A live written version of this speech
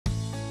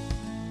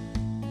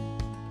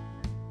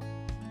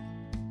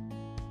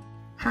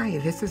Hi,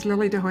 this is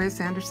Lili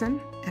Sanderson,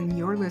 and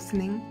you're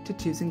listening to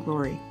Choosing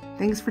Glory.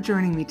 Thanks for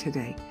joining me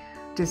today.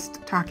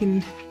 Just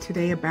talking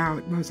today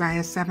about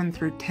Mosiah 7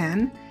 through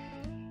 10,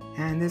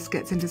 and this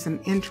gets into some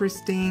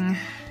interesting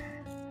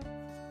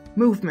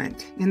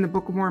movement in the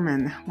Book of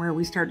Mormon, where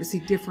we start to see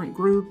different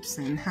groups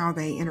and how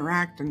they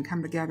interact and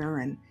come together.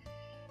 And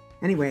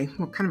anyway,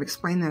 we'll kind of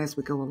explain that as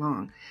we go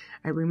along.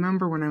 I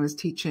remember when I was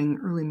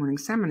teaching early morning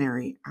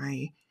seminary,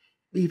 I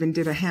even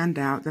did a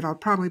handout that I'll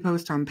probably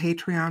post on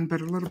Patreon, but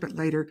a little bit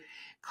later,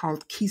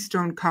 called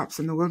Keystone Cops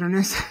in the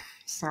Wilderness.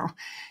 So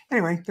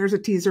anyway, there's a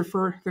teaser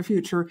for the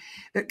future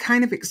that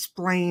kind of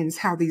explains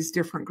how these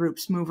different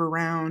groups move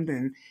around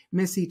and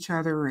miss each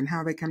other and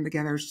how they come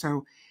together.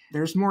 So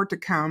there's more to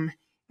come,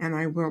 and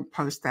I will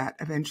post that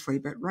eventually.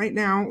 But right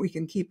now, we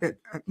can keep it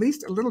at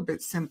least a little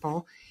bit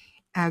simple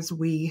as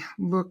we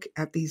look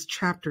at these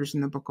chapters in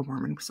the Book of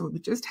Mormon. So we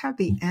just had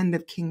the end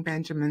of King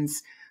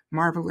Benjamin's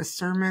marvelous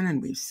sermon,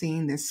 and we've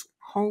seen this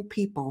whole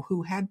people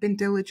who had been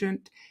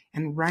diligent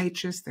and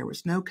righteous. There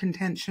was no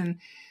contention.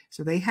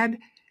 So they had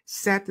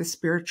set the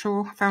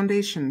spiritual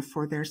foundation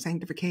for their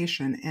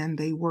sanctification, and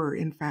they were,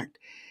 in fact,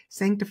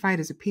 sanctified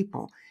as a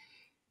people.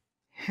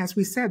 As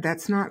we said,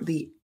 that's not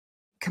the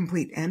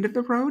complete end of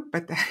the road,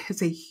 but that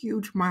is a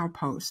huge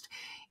milepost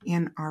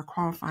in our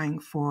qualifying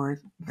for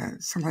the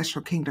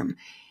celestial kingdom.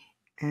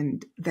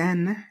 And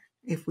then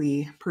if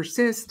we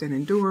persist and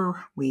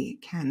endure, we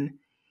can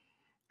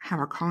have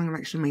our calling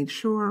election made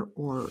sure,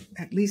 or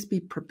at least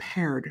be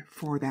prepared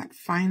for that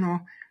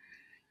final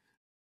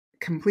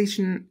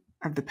completion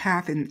of the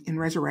path in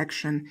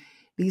resurrection.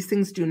 These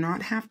things do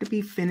not have to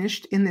be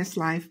finished in this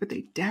life, but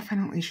they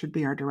definitely should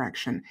be our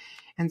direction.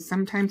 And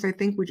sometimes I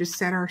think we just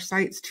set our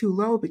sights too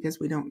low because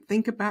we don't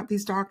think about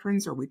these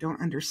doctrines or we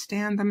don't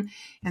understand them.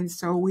 And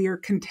so we are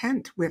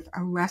content with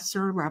a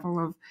lesser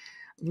level of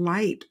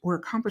light or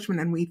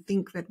accomplishment, and we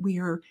think that we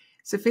are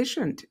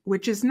sufficient,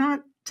 which is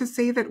not to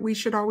say that we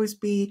should always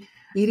be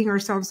beating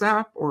ourselves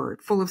up or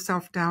full of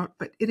self-doubt,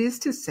 but it is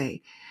to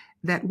say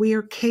that we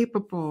are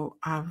capable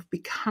of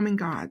becoming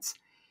God's.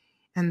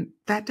 And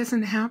that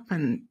doesn't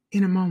happen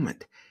in a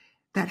moment.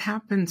 That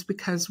happens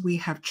because we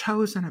have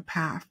chosen a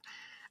path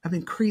of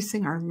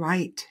increasing our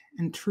light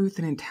and truth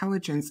and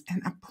intelligence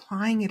and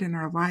applying it in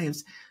our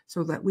lives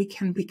so that we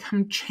can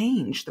become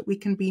changed, that we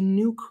can be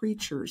new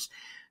creatures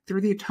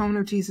through the atonement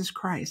of Jesus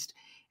Christ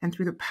and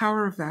through the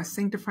power of the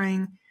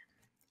sanctifying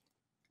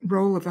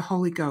role of the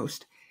Holy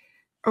Ghost.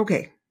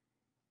 Okay,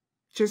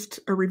 just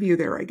a review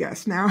there, I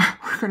guess. Now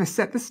we're going to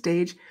set the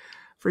stage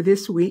for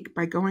this week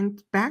by going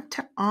back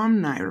to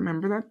Omni.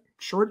 Remember that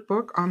short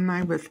book,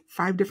 Omni, with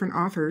 5 different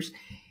authors?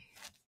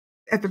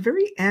 At the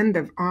very end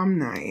of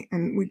Omni,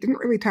 and we didn't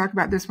really talk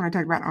about this when I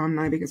talked about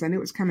Omni because I knew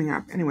it was coming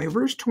up. Anyway,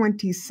 verse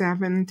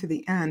 27 to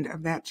the end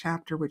of that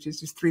chapter, which is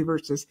just 3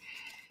 verses.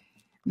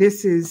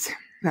 This is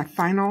the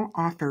final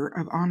author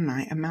of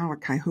Omni,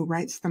 Malachi, who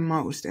writes the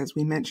most, as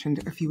we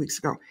mentioned a few weeks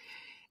ago.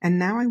 And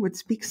now I would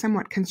speak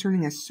somewhat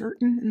concerning a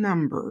certain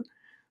number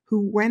who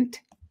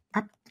went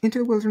up into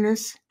the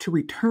wilderness to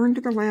return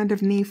to the land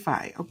of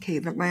Nephi. Okay,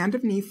 the land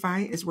of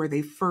Nephi is where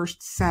they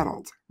first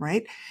settled,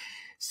 right?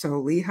 So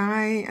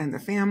Lehi and the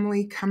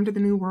family come to the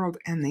New World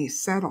and they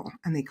settle,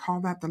 and they call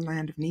that the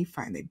land of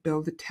Nephi. They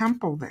build a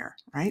temple there,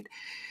 right?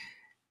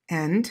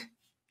 And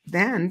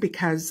then,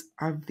 because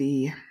of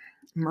the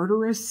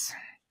murderous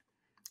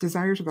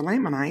desires of the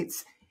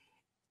Lamanites,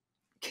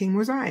 King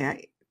Mosiah,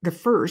 the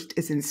first,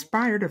 is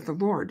inspired of the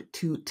Lord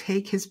to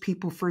take his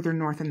people further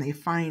north, and they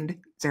find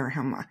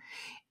Zarahemla,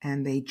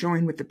 and they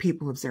join with the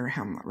people of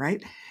Zarahemla,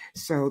 right?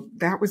 So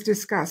that was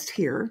discussed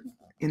here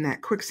in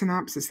that quick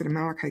synopsis that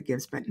Malachi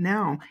gives, but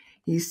now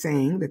he's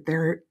saying that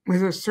there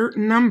was a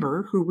certain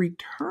number who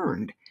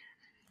returned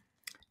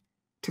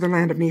to the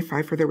land of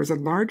Nephi, for there was a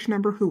large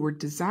number who were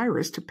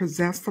desirous to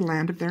possess the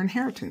land of their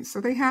inheritance.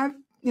 So they had,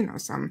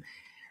 some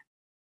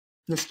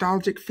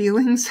nostalgic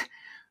feelings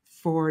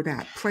for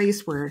that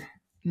place where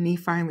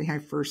Nephi and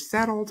Lehi first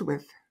settled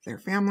with their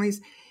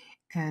families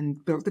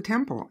and built the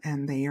temple.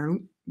 And they are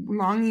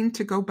longing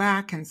to go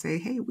back and say,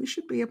 hey, we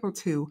should be able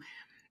to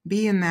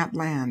be in that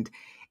land.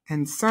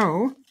 And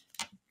so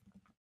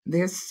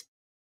this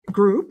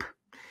group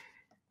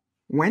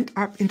went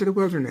up into the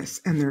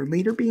wilderness, and their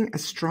leader being a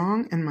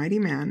strong and mighty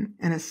man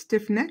and a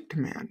stiff-necked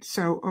man.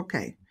 So,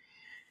 okay,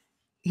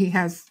 he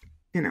has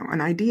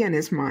an idea in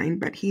his mind,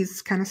 but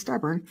he's kind of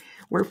stubborn.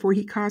 Wherefore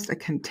he caused a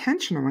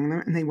contention among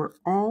them, and they were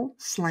all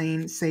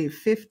slain, save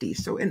 50.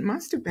 So it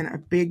must have been a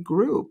big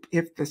group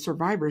if the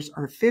survivors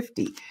are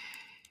 50.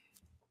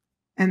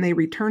 And they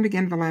returned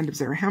again to the land of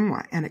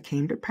Zarahemla, and it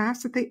came to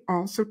pass that they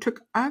also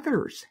took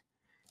others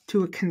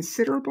to a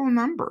considerable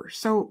number.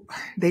 So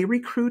they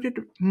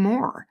recruited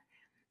more.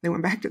 They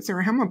went back to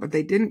Zarahemla, but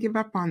they didn't give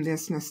up on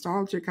this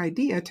nostalgic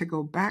idea to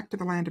go back to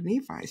the land of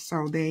Nephi.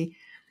 So they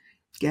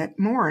get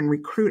more and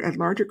recruit a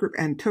larger group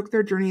and took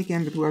their journey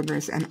again to the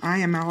wilderness. And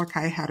I,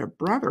 Malachi, had a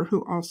brother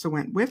who also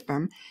went with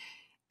them,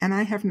 and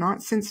I have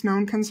not since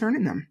known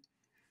concerning them.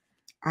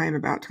 I am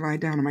about to lie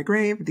down in my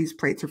grave. These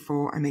plates are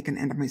full. I make an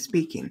end of my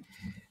speaking.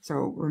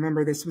 So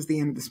remember, this was the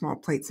end of the small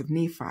plates of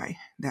Nephi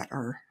that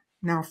are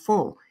now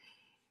full,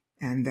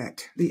 and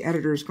that the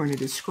editor is going to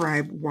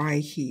describe why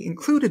he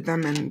included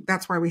them, and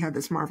that's why we have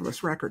this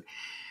marvelous record.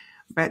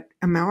 But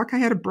Amalekite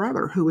had a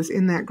brother who was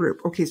in that group.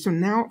 Okay, so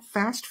now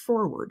fast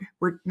forward.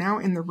 We're now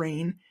in the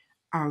reign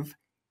of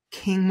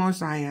King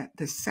Mosiah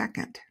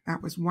II.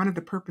 That was one of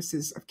the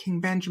purposes of King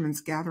Benjamin's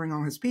gathering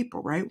all his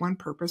people, right? One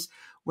purpose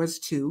was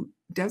to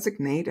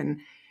designate and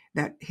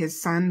that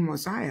his son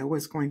Mosiah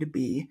was going to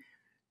be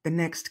the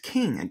next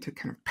king and to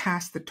kind of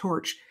pass the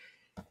torch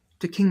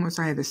to King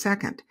Mosiah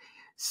II.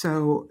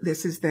 So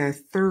this is the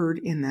third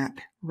in that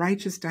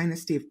righteous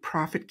dynasty of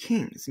prophet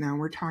kings. Now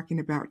we're talking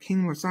about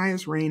King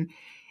Mosiah's reign,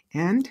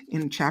 and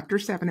in chapter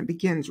 7, it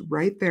begins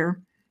right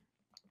there.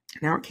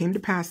 Now it came to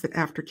pass that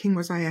after King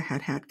Mosiah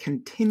had had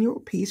continual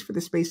peace for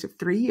the space of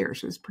 3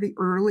 years, so it was pretty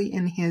early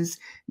in his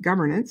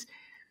governance,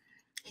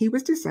 he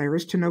was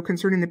desirous to know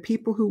concerning the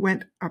people who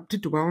went up to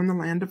dwell in the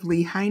land of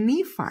Lehi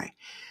Nephi.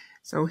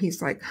 So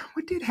he's like,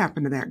 what did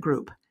happen to that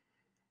group?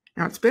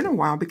 Now, it's been a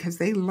while because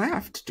they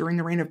left during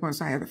the reign of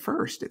Mosiah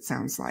I, it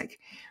sounds like.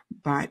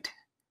 But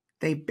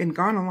they've been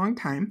gone a long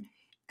time,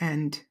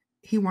 and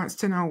he wants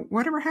to know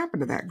whatever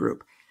happened to that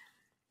group.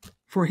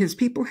 For his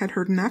people had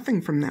heard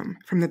nothing from them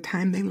from the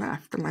time they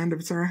left the land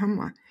of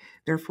Zarahemla.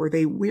 Therefore,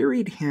 they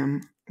wearied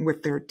him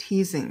with their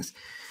teasings.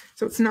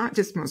 So it's not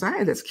just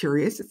Mosiah that's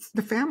curious, it's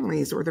the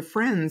families or the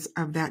friends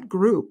of that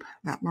group,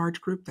 that large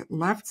group that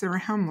left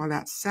Zarahemla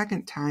that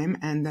second time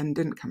and then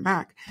didn't come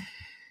back.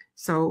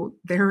 So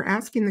they're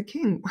asking the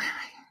king,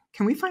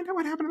 can we find out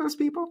what happened to those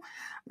people?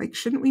 Like,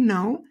 shouldn't we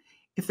know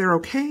if they're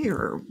okay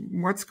or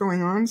what's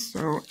going on?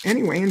 So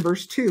anyway, in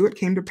verse 2, it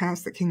came to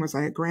pass that King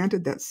Mosiah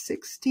granted that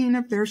 16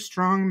 of their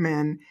strong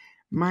men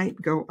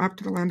might go up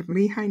to the land of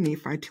Lehi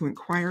Nephi to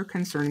inquire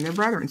concerning their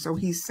brethren. So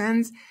he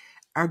sends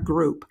a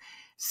group,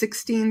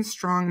 16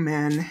 strong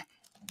men.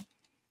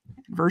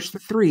 Verse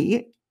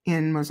 3,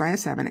 in Mosiah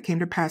 7, it came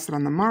to pass that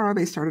on the morrow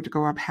they started to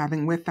go up,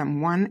 having with them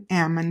one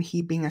Ammon,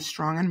 he being a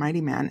strong and mighty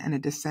man, and a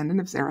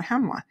descendant of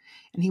Zarahemla,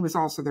 and he was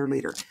also their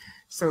leader.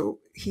 So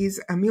he's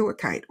a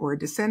Mulekite, or a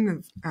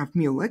descendant of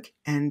Mulek,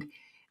 and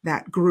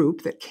that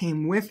group that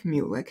came with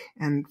Mulek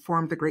and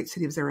formed the great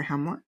city of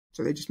Zarahemla.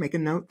 So they just make a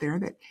note there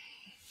that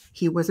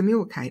he was a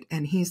Mulekite,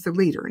 and he's the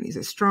leader, and he's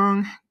a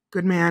strong,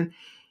 good man.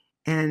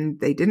 And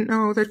they didn't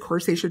know that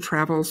course they should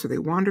travel, so they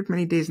wandered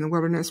many days in the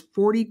wilderness.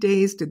 40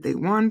 days did they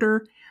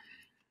wander,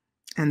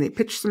 and they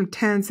pitched some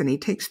tents, and he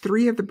takes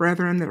 3 of the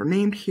brethren that are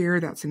named here.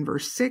 That's in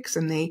verse 6,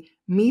 and they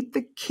meet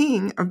the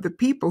king of the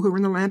people who were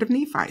in the land of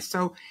Nephi.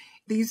 So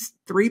these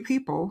 3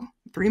 people,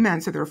 3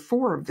 men, so there are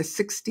 4 of the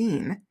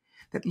 16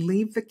 that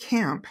leave the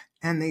camp,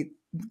 and they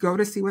go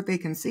to see what they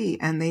can see,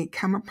 and they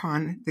come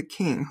upon the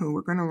king, who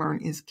we're going to learn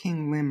is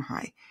King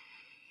Limhi,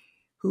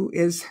 who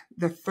is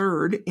the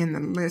 3rd in the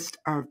list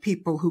of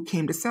people who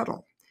came to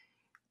settle.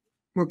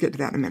 We'll get to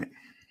that in a minute.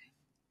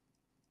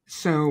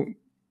 So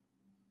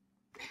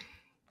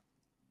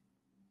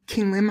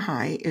King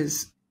Limhi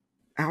is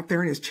out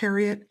there in his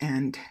chariot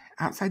and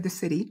outside the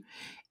city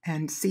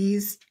and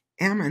sees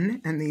Ammon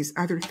and these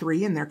other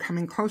 3, and they're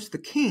coming close to the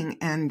king,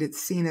 and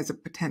it's seen as a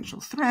potential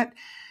threat.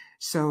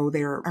 So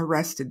they're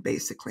arrested,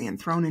 basically, and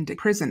thrown into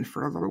prison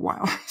for a little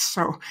while.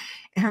 So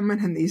Ammon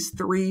and these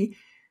 3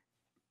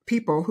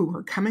 people who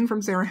were coming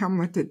from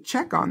Zarahemla to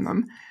check on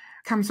them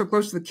come so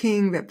close to the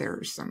king that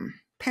there's some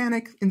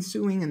panic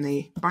ensuing, and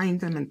they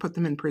bind them and put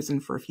them in prison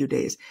for a few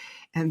days.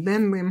 And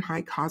then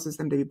Limhi causes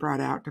them to be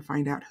brought out to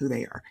find out who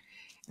they are.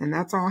 And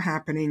that's all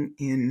happening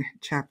in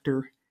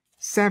chapter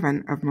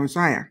 7 of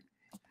Mosiah.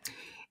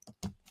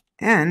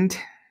 And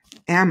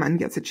Ammon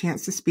gets a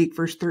chance to speak.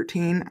 Verse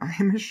 13, I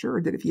am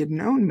assured that if you had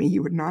known me,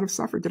 you would not have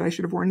suffered that I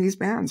should have worn these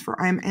bands. For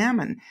I am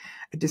Ammon,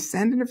 a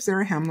descendant of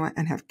Zarahemla,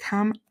 and have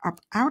come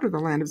up out of the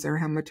land of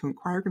Zarahemla to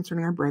inquire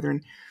concerning our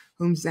brethren,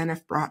 whom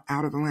Zeniff brought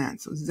out of the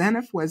land. So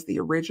Zeniff was the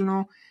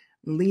original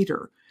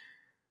leader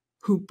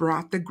who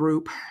brought the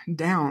group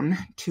down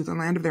to the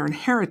land of their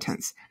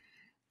inheritance.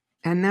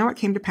 And now it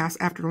came to pass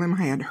after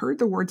Limhi had heard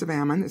the words of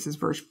Ammon, this is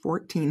verse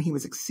 14, he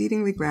was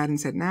exceedingly glad and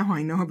said, now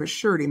I know of a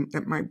surety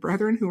that my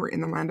brethren who are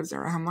in the land of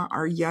Zarahemla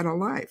are yet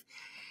alive.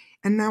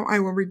 And now I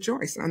will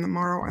rejoice. On the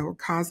morrow I will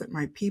cause that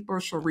my people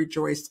shall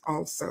rejoice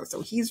also.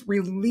 So he's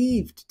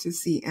relieved to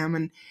see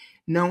Ammon,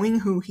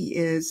 knowing who he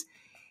is,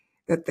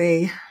 that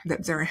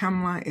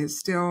Zarahemla is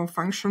still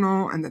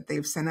functional, and that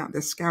they've sent out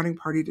this scouting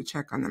party to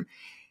check on them.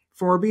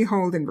 For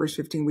behold, in verse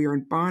 15, we are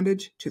in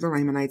bondage to the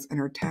Lamanites, and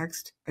are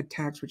taxed a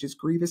tax which is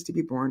grievous to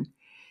be borne.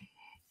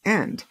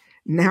 And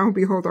now,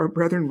 behold, our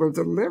brethren will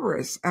deliver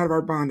us out of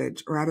our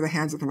bondage, or out of the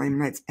hands of the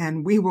Lamanites,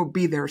 and we will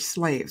be their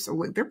slaves.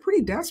 So they're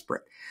pretty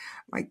desperate.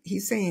 Like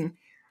he's saying,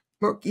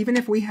 look, even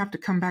if we have to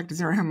come back to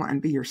Zarahemla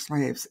and be your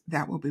slaves,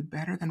 that will be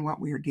better than what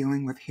we are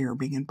dealing with here,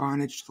 being in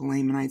bondage to the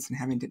Lamanites and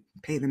having to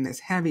pay them this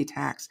heavy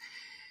tax.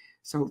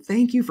 So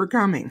thank you for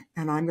coming,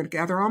 and I'm going to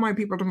gather all my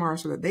people tomorrow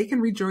so that they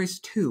can rejoice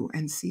too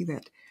and see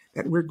that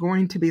we're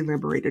going to be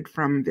liberated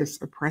from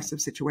this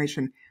oppressive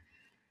situation.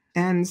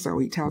 And so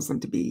he tells them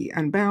to be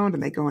unbound,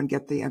 and they go and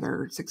get the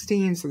other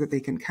 16 so that they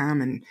can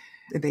come. And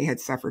they had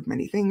suffered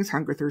many things,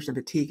 hunger, thirst, and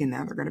fatigue, and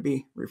now they're going to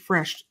be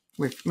refreshed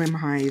with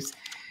Limhi's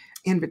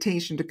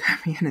invitation to come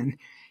in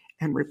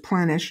and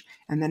replenish.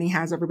 And then he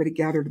has everybody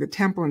gathered to the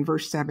temple in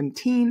verse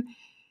 17.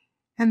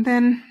 And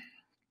then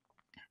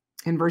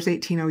in verse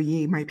 18, O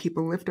ye, my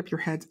people, lift up your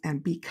heads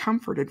and be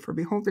comforted, for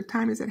behold, the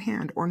time is at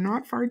hand, or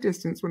not far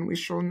distant, when we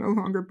shall no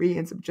longer be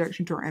in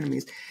subjection to our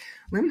enemies.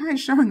 Limhi is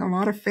showing a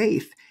lot of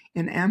faith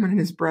in Ammon and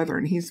his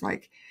brethren. He's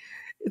like,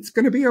 it's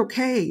going to be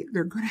okay.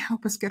 They're going to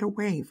help us get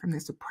away from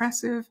this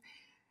oppressive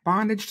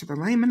bondage to the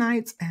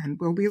Lamanites, and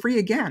we'll be free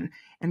again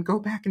and go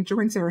back and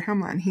join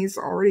Zarahemla. And he's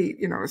already,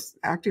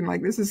 acting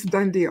like this is a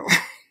done deal.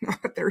 Now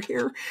that they're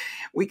here,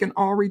 we can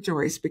all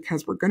rejoice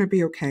because we're going to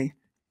be okay.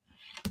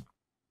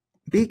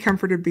 Be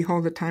comforted,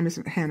 behold, the time is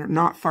at hand, or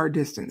not far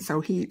distant. So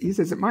he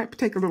says it might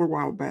take a little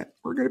while, but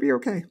we're going to be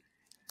okay.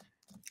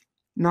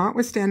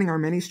 Notwithstanding our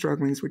many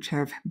strugglings, which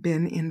have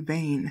been in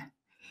vain,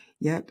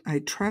 yet I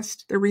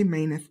trust there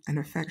remaineth an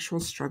effectual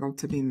struggle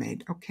to be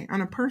made. Okay, on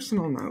a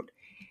personal note,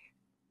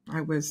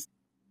 I was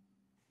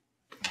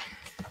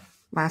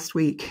last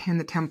week in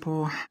the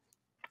temple,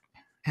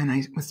 and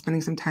I was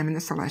spending some time in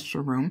the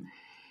celestial room,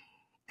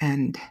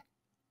 and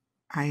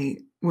I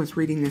was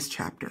reading this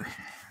chapter,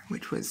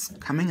 which was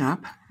coming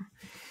up.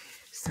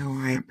 So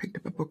I picked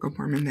up a Book of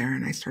Mormon there,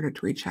 and I started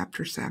to read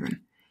chapter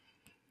 7.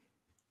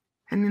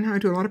 And I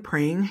do a lot of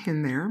praying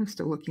in there. I'm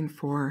still looking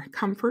for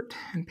comfort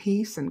and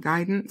peace and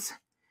guidance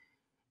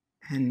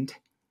and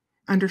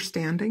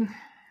understanding.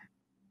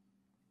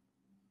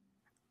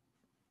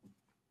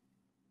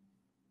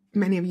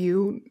 Many of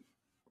you,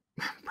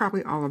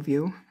 probably all of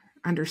you,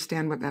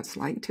 understand what that's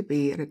like to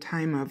be at a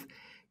time of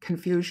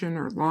confusion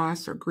or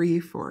loss or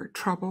grief or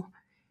trouble,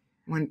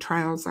 when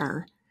trials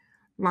are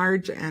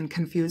large and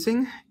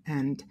confusing,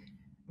 and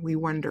we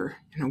wonder,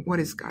 what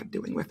is God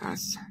doing with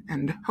us?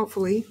 And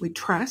hopefully we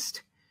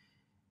trust,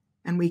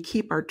 and we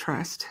keep our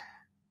trust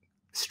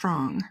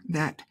strong,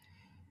 that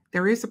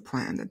there is a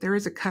plan, that there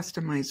is a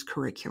customized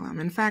curriculum.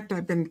 In fact,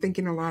 I've been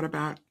thinking a lot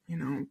about,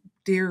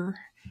 dear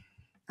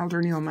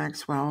Elder Neil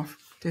Maxwell,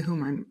 to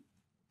whom I'm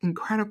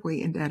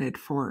incredibly indebted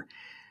for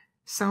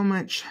so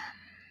much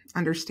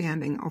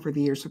understanding over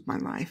the years of my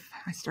life.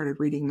 I started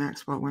reading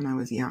Maxwell when I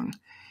was young,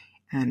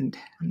 and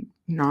I'm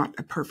not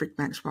a perfect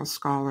Maxwell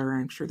scholar.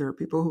 I'm sure there are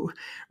people who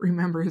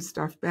remember his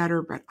stuff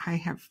better, but I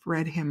have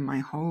read him my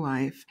whole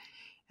life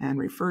and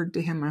referred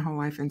to him my whole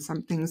life, and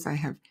some things I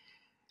have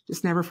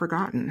just never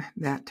forgotten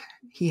that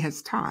he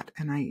has taught.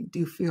 And I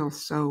do feel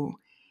so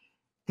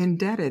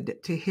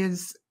indebted to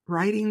his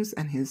writings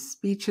and his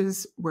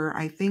speeches, where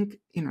I think,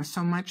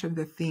 so much of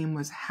the theme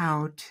was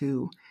how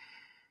to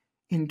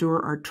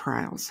endure our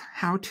trials,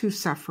 how to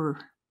suffer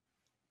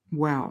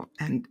well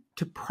and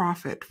to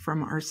profit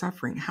from our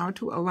suffering, how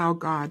to allow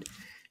God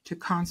to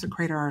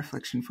consecrate our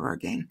affliction for our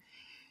gain.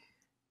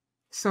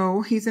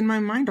 So he's in my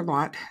mind a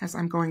lot as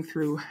I'm going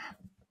through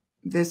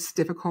this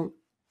difficult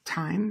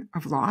time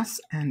of loss,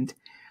 and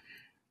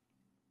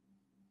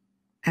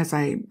as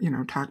I,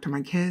 talk to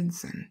my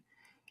kids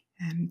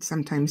and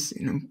sometimes,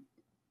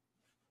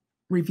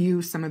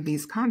 review some of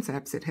these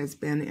concepts, it has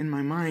been in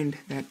my mind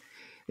that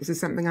this is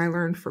something I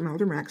learned from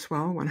Elder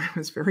Maxwell when I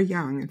was very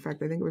young. In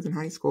fact, I think it was in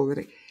high school that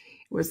it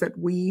was that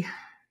we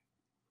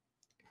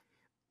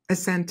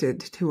assented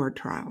to our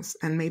trials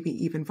and maybe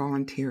even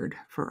volunteered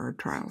for our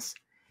trials,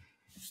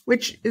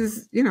 which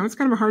is, it's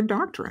kind of a hard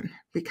doctrine,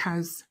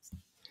 because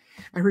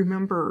I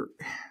remember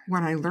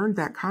when I learned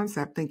that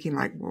concept thinking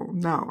like, well,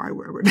 no, I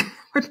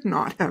would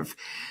not have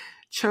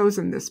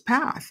chosen this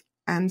path.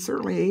 And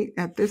certainly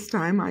at this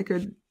time, I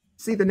could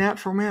see the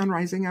natural man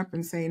rising up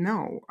and say,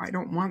 no, I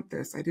don't want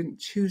this. I didn't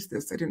choose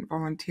this. I didn't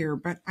volunteer,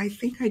 but I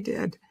think I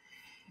did.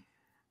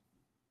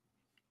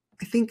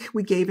 I think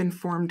we gave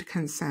informed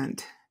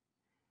consent.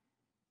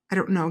 I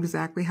don't know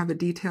exactly how the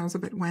details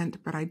of it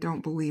went, but I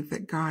don't believe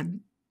that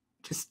God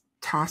just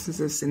tosses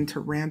us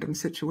into random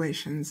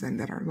situations and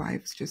that our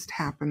lives just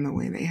happen the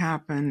way they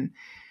happen,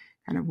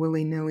 kind of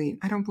willy-nilly.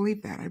 I don't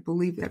believe that. I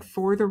believe that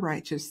for the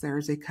righteous, there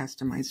is a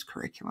customized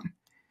curriculum.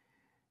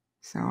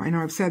 So I know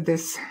I've said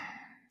this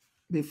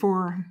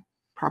before,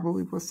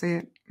 probably will say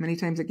it many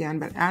times again,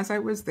 but as I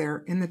was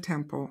there in the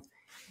temple,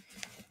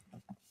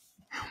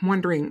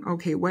 wondering,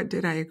 okay, what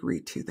did I agree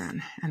to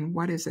then? And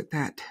what is it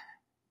that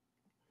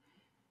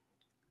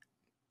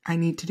I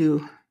need to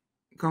do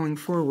going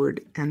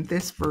forward? And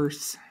this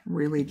verse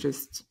really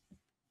just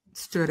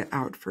stood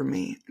out for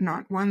me.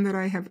 Not one that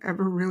I have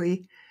ever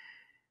really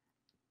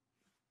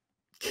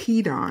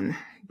keyed on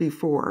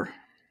before,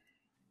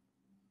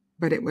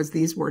 but it was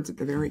these words at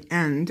the very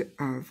end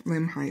of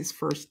Limhi's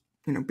first,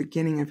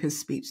 beginning of his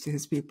speech to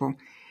his people.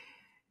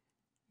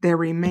 There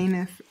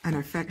remaineth an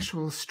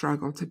effectual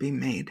struggle to be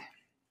made.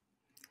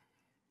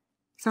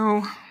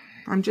 So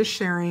I'm just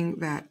sharing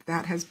that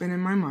has been in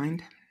my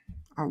mind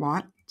a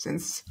lot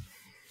since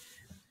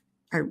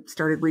I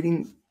started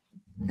reading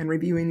and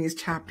reviewing these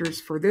chapters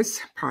for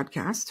this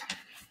podcast.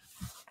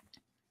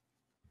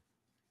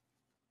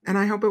 And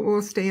I hope it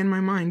will stay in my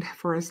mind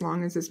for as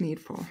long as is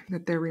needful,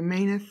 that there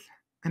remaineth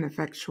an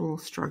effectual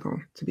struggle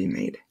to be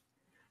made.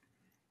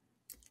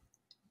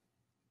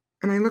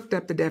 And I looked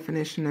up the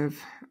definition of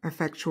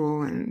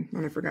effectual, and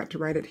I forgot to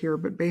write it here,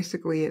 but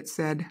basically it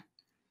said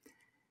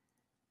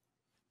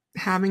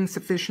having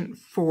sufficient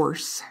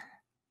force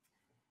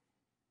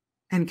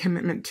and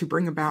commitment to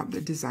bring about the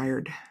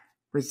desired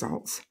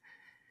results.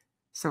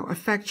 So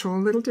effectual, a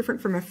little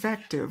different from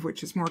effective,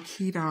 which is more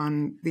keyed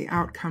on the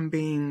outcome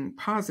being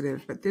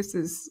positive, but this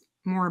is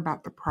more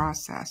about the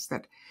process,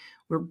 that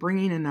we're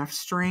bringing enough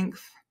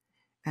strength,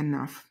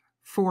 enough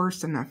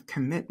force, enough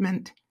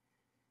commitment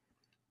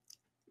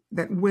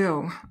that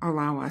will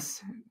allow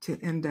us to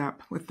end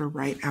up with the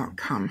right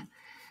outcome.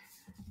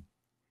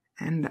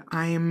 And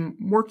I'm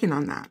working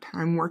on that.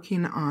 I'm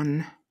working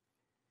on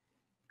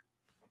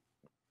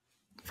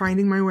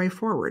finding my way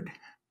forward.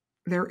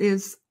 There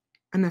is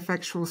an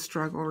effectual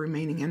struggle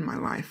remaining in my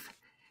life,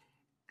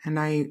 and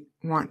I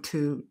want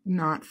to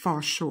not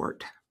fall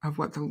short of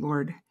what the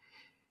Lord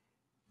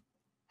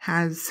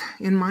has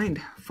in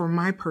mind for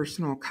my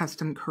personal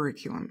custom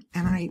curriculum.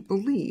 And I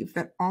believe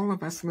that all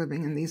of us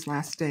living in these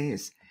last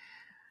days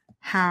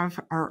have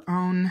our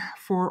own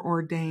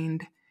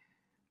foreordained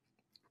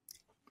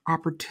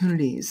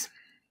opportunities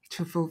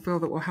to fulfill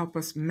that will help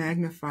us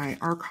magnify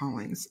our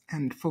callings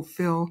and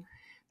fulfill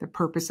the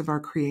purpose of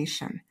our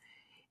creation,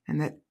 and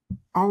that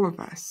all of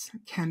us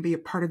can be a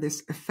part of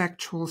this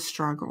effectual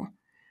struggle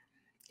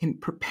in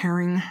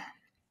preparing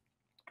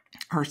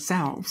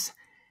ourselves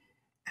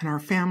and our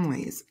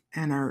families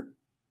and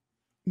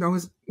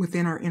those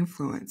within our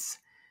influence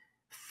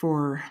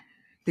for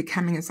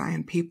becoming a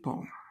Zion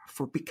people,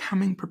 for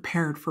becoming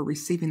prepared for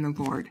receiving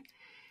the Lord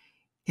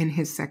in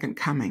his second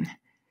coming.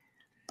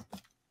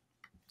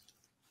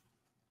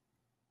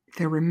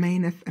 There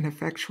remaineth an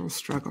effectual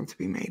struggle to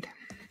be made.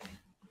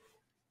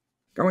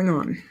 Going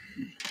on.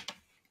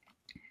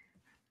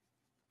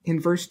 In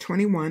verse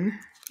 21,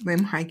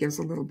 Limhi gives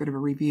a little bit of a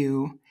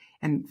review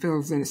and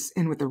fills us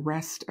in with the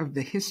rest of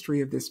the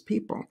history of this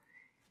people.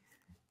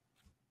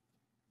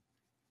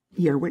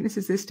 Ye are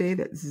witnesses this day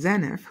that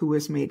Zeniff, who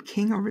was made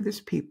king over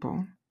this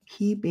people,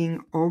 he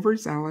being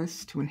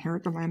overzealous to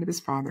inherit the land of his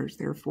fathers,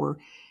 therefore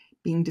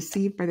being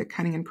deceived by the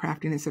cunning and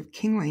craftiness of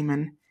King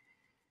Laman,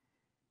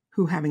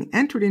 who having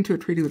entered into a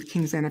treaty with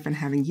King Zeniff and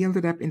having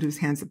yielded up into his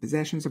hands the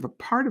possessions of a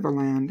part of the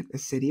land, the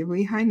city of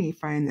Lehi Nephi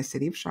and the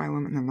city of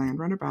Shilom and the land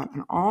round about,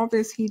 and all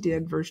this he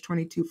did, verse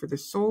 22, for the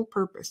sole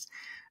purpose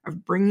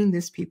of bringing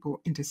this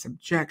people into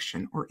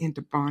subjection or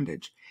into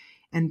bondage.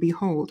 And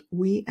behold,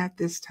 we at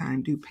this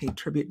time do pay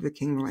tribute to the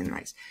king of the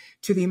Lamanites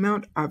to the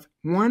amount of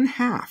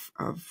 1/2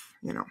 of,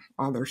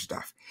 all their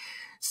stuff.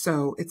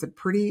 So it's a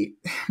pretty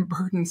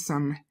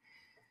burdensome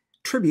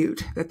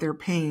tribute that they're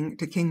paying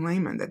to King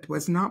Laman that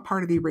was not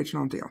part of the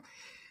original deal.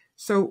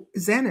 So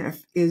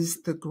Zeniff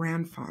is the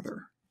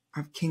grandfather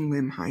of King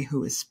Limhi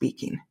who is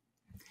speaking.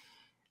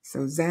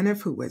 So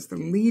Zeniff, who was the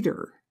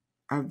leader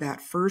of that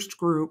first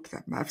group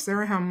that left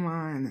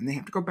Zarahemla, and then they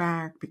have to go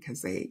back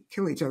because they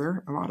kill each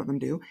other, a lot of them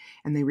do,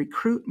 and they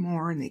recruit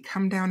more and they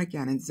come down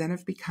again, and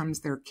Zeniff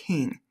becomes their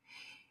king.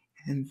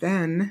 And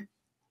then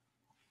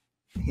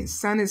his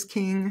son is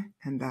king,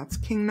 and that's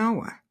King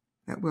Noah,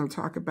 that we'll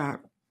talk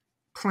about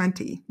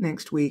plenty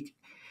next week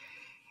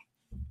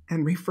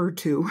and refer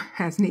to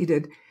as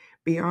needed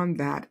beyond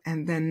that.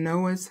 And then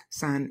Noah's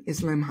son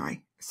is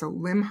Limhi. So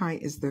Limhi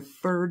is the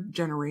third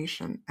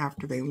generation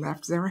after they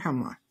left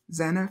Zarahemla.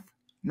 Zeniff,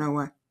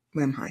 Noah,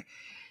 Limhi.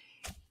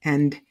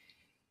 And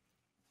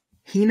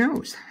he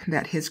knows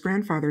that his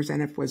grandfather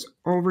Zeniff was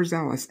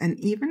overzealous. And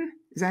even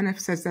Zeniff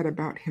says that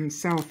about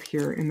himself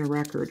here in the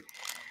record.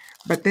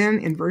 But then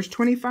in verse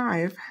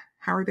 25,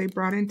 how are they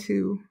brought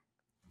into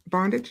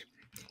bondage?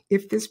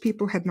 If this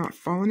people had not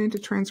fallen into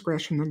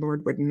transgression, the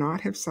Lord would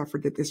not have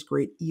suffered that this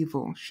great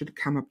evil should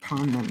come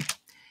upon them.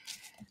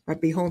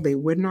 But behold, they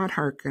would not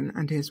hearken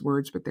unto his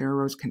words, but there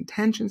arose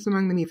contentions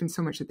among them, even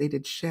so much that they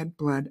did shed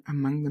blood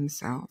among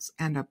themselves.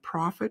 And a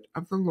prophet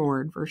of the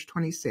Lord, verse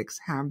 26,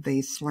 have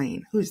they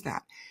slain. Who's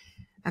that?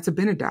 That's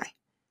Abinadi.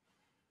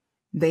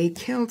 They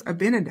killed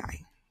Abinadi,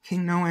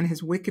 King Noah and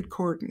his wicked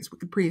court and his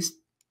wicked priest,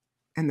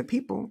 and the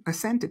people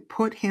assented,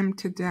 put him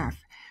to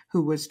death,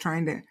 who was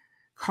trying to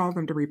call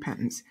them to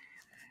repentance.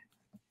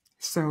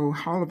 So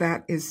all of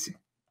that is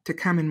to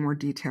come in more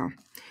detail.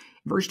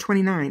 Verse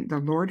 29, the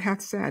Lord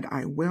hath said,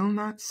 I will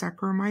not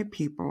succor my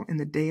people in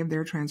the day of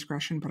their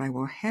transgression, but I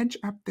will hedge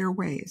up their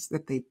ways,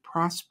 that they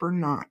prosper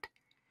not.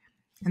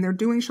 And their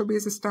doing shall be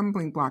as a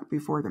stumbling block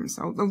before them.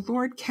 So the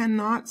Lord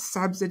cannot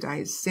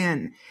subsidize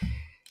sin.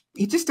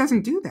 He just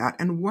doesn't do that.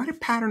 And what a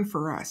pattern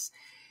for us,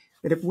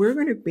 that if we're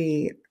going to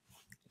be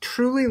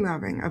truly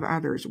loving of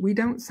others, we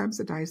don't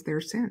subsidize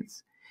their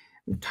sins.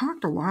 We've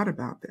talked a lot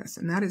about this,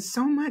 and that is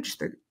so much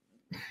the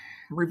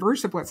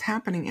reverse of what's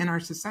happening in our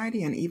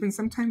society, and even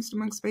sometimes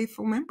amongst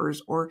faithful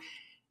members or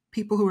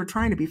people who are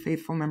trying to be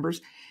faithful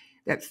members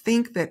that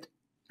think that,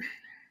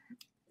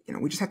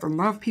 we just have to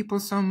love people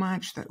so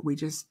much that we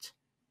just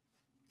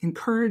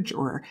encourage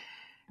or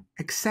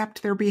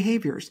accept their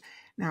behaviors.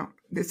 Now,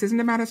 this isn't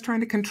about us trying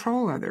to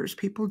control others.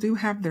 People do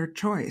have their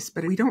choice,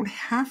 but we don't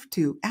have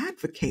to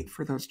advocate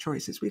for those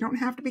choices. We don't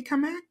have to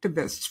become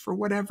activists for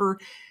whatever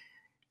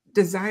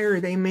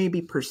desire they may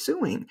be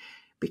pursuing,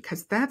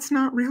 because that's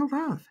not real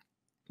love.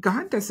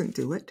 God doesn't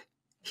do it.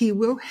 He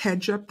will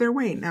hedge up their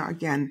way. Now,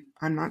 again,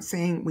 I'm not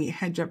saying we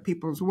hedge up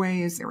people's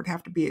ways. There would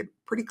have to be a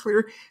pretty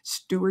clear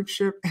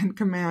stewardship and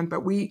command,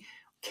 but we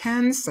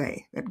can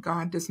say that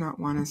God does not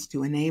want us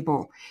to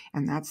enable.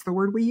 And that's the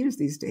word we use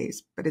these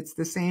days, but it's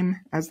the same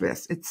as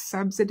this. It's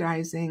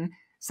subsidizing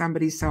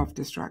somebody's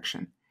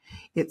self-destruction.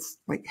 It's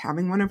like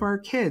having one of our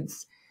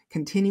kids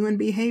continue in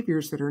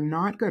behaviors that are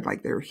not good,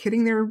 like they're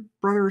hitting their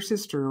brother or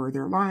sister, or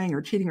they're lying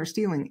or cheating or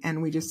stealing.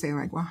 And we just say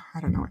like, well, I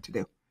don't know what to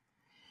do.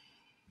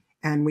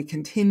 And we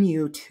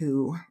continue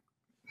to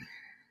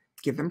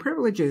give them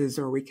privileges,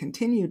 or we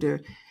continue to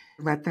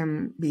let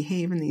them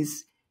behave in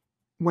these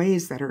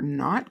ways that are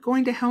not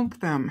going to help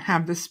them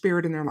have the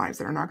Spirit in their lives,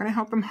 that are not going to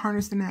help them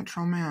harness the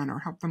natural man or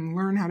help them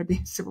learn how to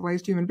be a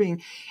civilized human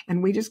being.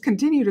 And we just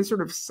continue to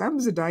sort of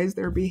subsidize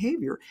their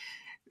behavior.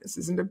 This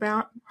isn't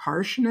about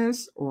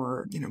harshness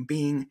or,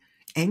 being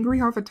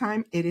angry all the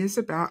time. It is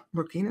about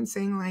looking and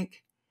saying,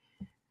 like,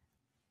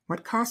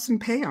 what costs and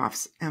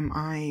payoffs am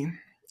I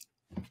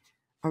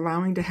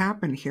allowing to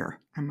happen here?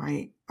 Am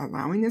I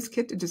allowing this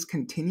kid to just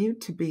continue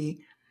to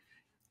be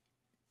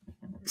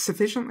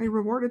sufficiently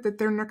rewarded that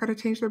they're not going to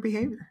change their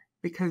behavior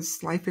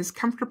because life is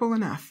comfortable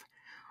enough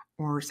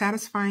or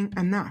satisfying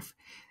enough?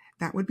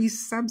 That would be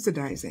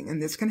subsidizing.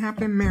 And this can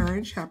happen in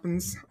marriage,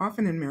 happens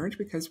often in marriage,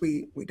 because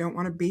we don't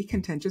want to be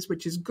contentious,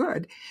 which is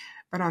good.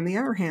 But on the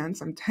other hand,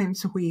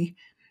 sometimes we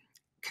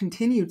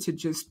continue to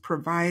just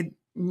provide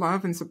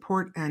love and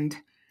support, and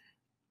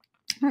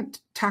I'm not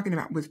talking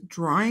about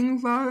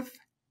withdrawing love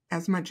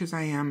as much as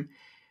I am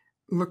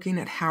looking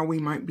at how we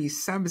might be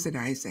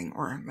subsidizing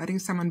or letting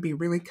someone be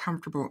really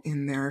comfortable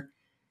in their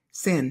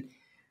sin.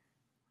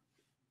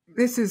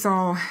 This is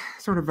all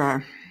sort of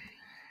a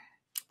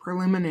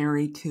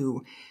preliminary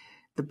to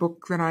the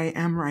book that I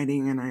am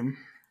writing, and I'm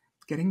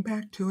getting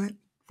back to it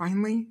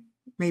finally,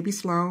 maybe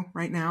slow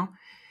right now,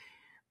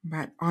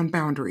 but on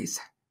boundaries,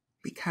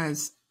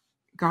 because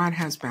God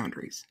has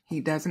boundaries.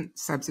 He doesn't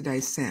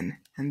subsidize sin,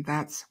 and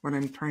that's what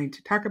I'm trying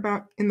to talk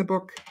about in the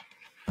book,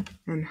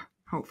 and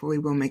hopefully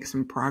we'll make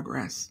some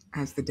progress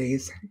as the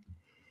days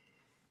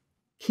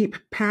keep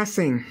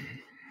passing.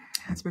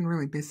 It's been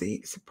really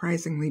busy,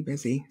 surprisingly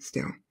busy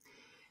still.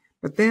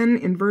 But then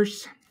in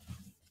verse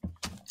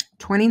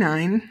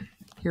 29,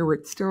 here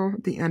we're still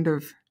at the end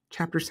of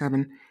chapter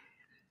 7.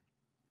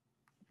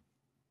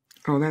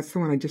 Oh, that's the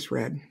one I just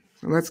read.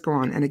 So let's go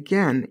on. And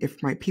again,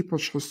 if my people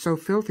shall sow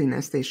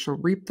filthiness, they shall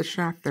reap the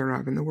shaft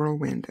thereof in the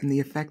whirlwind, and the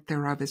effect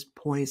thereof is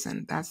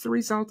poison. That's the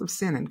result of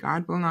sin, and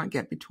God will not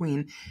get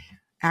between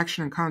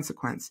action and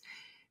consequence,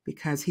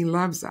 because he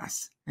loves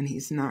us, and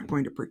he's not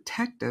going to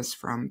protect us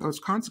from those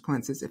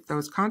consequences if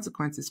those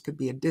consequences could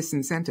be a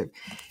disincentive.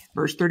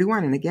 Verse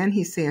 31, and again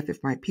he saith,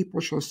 if my people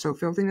shall sow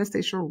filthiness,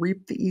 they shall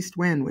reap the east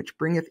wind, which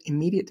bringeth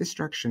immediate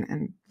destruction.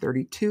 And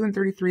 32 and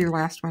 33, the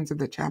last ones of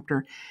the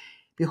chapter,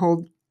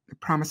 behold, the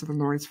promise of the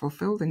Lord is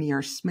fulfilled, and ye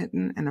are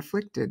smitten and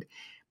afflicted.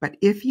 But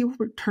if you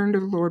return to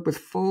the Lord with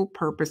full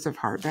purpose of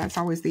heart, that's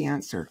always the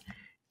answer,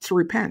 to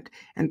repent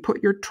and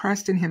put your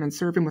trust in him and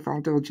serve him with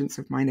all diligence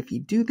of mind. If you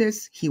do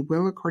this, he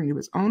will, according to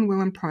his own will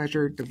and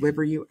pleasure,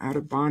 deliver you out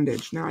of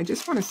bondage. Now, I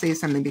just want to say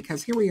something,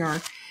 because here we are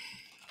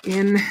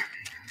in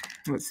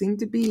what seemed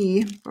to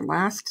be the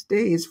last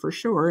days for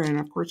sure.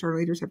 And of course, our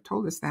leaders have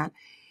told us that.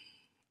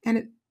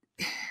 And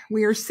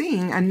we are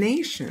seeing a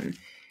nation,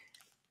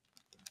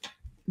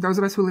 those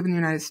of us who live in the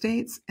United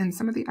States and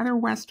some of the other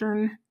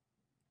Western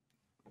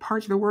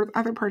parts of the world,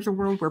 other parts of the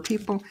world where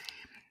people,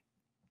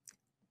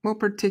 well,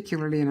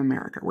 particularly in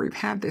America, where we've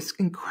had this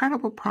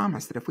incredible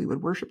promise that if we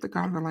would worship the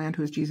God of the land,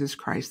 who is Jesus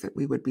Christ, that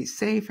we would be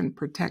safe and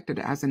protected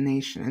as a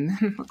nation. And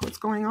then look what's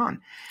going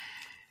on.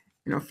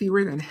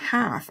 Fewer than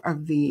half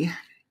of the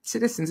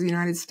citizens of the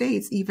United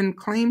States even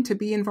claim to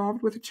be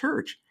involved with the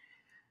church.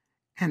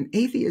 And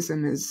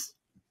atheism is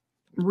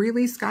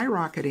really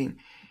skyrocketing,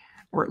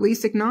 or at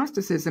least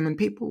agnosticism, and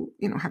people,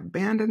 have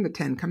abandoned the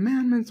 10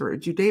 Commandments or a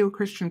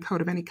Judeo-Christian code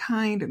of any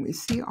kind, and we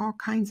see all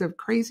kinds of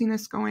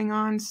craziness going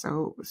on.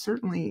 So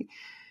certainly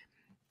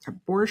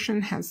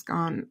abortion has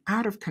gone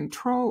out of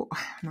control.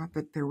 Not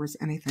that there was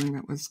anything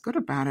that was good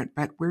about it,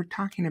 but we're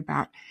talking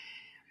about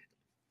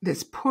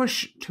this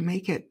push to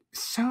make it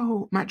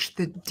so much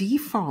the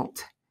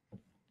default.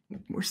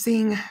 We're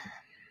seeing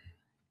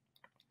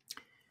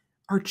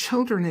our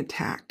children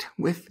attacked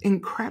with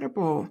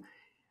incredible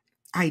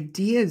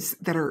ideas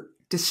that are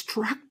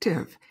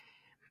destructive,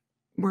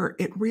 where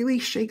it really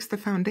shakes the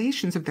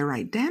foundations of their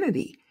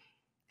identity.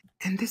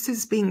 And this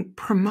is being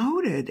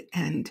promoted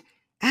and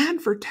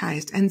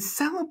advertised and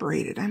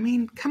celebrated. I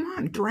mean, come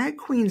on, drag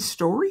queen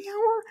story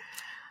hour?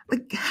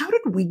 Like, how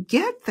did we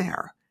get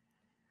there?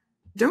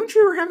 Don't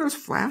you ever have those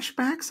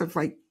flashbacks of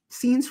like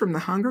scenes from the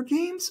Hunger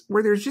Games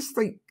where there's just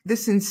like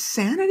this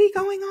insanity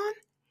going on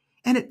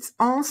and it's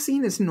all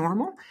seen as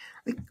normal?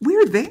 Like,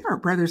 we're there,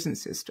 brothers and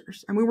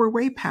sisters. And we were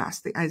way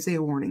past the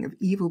Isaiah warning of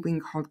evil being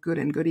called good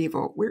and good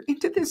evil. We're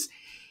into this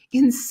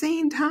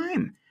insane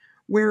time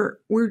where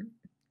we're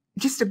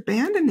just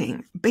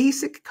abandoning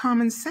basic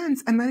common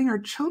sense and letting our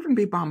children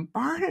be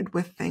bombarded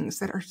with things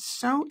that are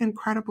so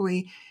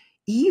incredibly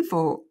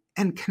evil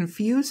and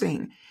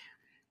confusing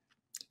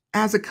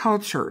as a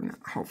culture.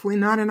 Hopefully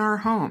not in our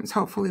homes.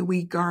 Hopefully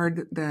we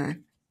guard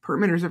the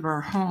perimeters of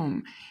our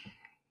home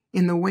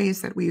in the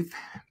ways that we've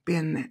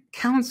been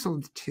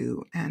counseled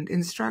to and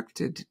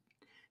instructed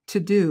to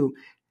do.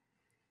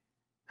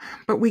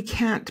 But we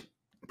can't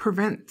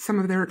prevent some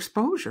of their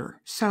exposure.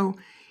 So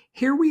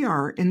here we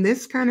are in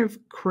this kind of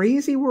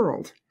crazy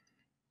world,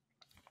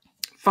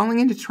 falling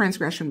into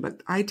transgression.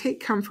 But I take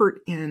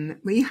comfort in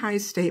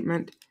Lehi's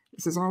statement.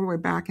 This is all the way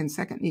back in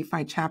 2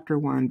 Nephi chapter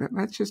 1, but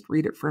let's just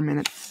read it for a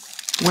minute.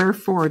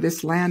 Wherefore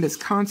this land is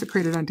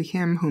consecrated unto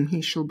him whom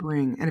he shall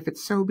bring. And if it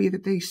so be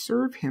that they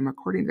serve him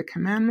according to the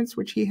commandments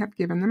which he hath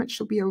given them, it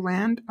shall be a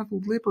land of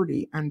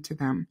liberty unto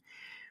them.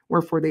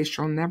 Wherefore they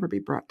shall never be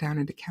brought down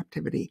into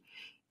captivity.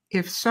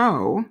 If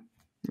so,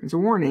 there's a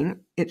warning,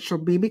 it shall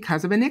be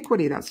because of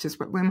iniquity. That's just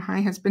what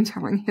Limhi has been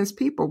telling his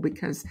people,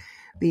 because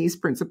these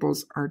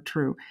principles are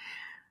true.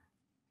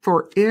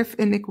 For if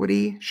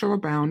iniquity shall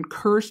abound,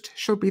 cursed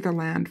shall be the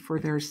land for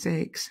their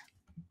sakes.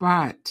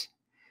 But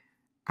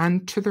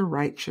unto the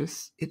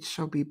righteous it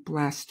shall be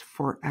blessed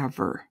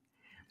forever.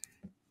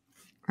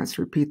 Let's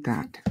repeat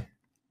that.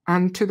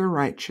 Unto the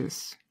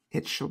righteous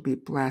it shall be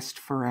blessed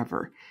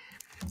forever.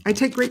 I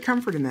take great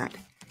comfort in that.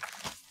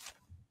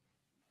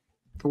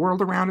 The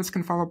world around us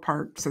can fall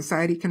apart.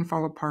 Society can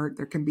fall apart.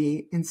 There can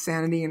be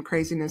insanity and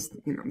craziness.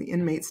 The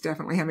inmates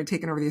definitely haven't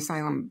taken over the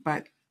asylum,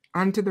 but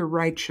unto the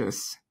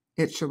righteous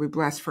it shall be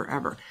blessed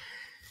forever.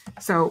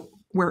 So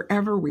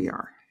wherever we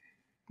are,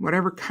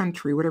 whatever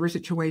country, whatever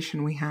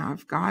situation we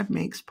have, God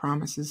makes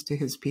promises to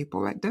his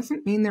people. That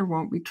doesn't mean there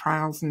won't be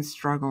trials and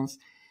struggles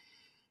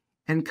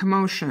and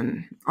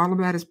commotion. All of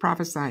that is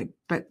prophesied,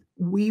 but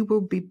we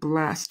will be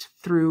blessed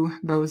through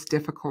those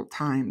difficult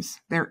times.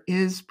 There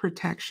is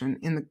protection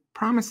in the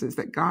promises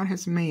that God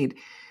has made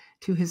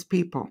to his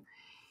people.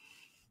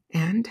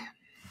 And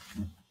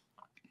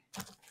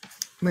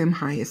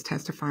Limhi is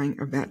testifying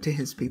of that to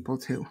his people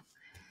too.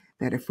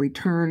 That if we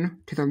turn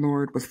to the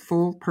Lord with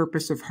full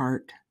purpose of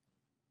heart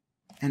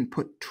and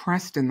put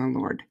trust in the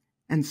Lord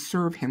and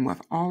serve him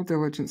with all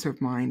diligence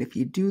of mind, if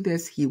you do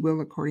this, he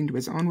will, according to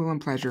his own will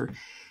and pleasure,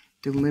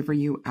 deliver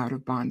you out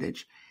of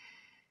bondage.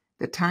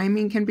 The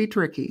timing can be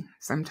tricky.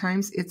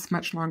 Sometimes it's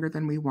much longer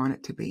than we want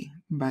it to be,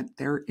 but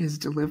there is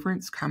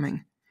deliverance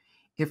coming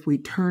if we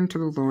turn to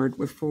the Lord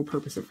with full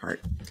purpose of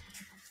heart.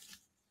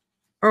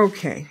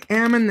 Okay,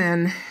 Ammon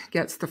then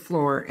gets the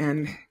floor,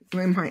 and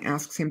Limhi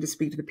asks him to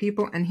speak to the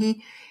people, and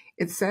he,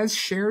 it says,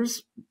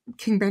 shares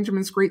King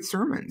Benjamin's great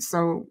sermon.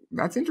 So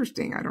that's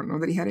interesting. I don't know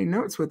that he had any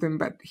notes with him,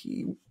 but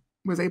he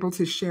was able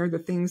to share the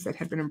things that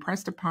had been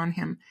impressed upon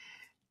him,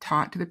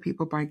 taught to the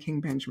people by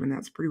King Benjamin.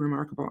 That's pretty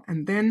remarkable.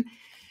 And then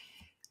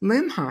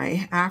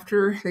Limhi,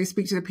 after they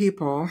speak to the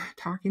people,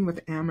 talking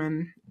with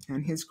Ammon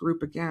and his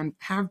group again,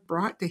 have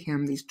brought to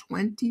him these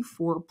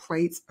 24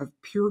 plates of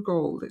pure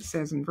gold. It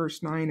says in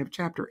verse 9 of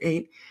chapter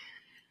 8,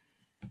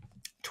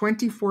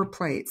 24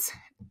 plates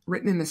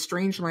written in a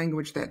strange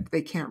language that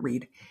they can't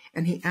read.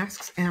 And he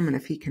asks Ammon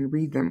if he can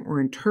read them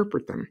or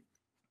interpret them.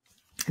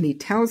 And he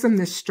tells him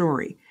this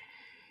story,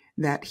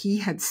 that he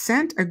had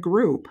sent a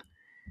group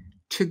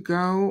to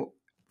go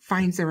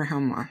find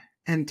Zarahemla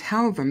and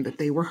tell them that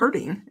they were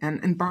hurting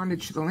and in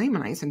bondage to the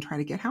Lamanites and try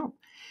to get help.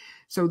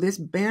 So this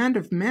band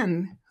of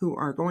men who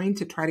are going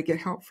to try to get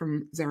help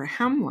from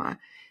Zarahemla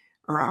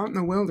are out in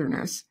the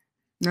wilderness,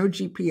 no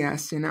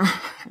GPS,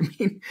 I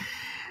mean,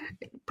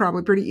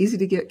 probably pretty easy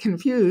to get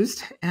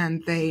confused,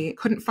 and they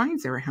couldn't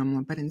find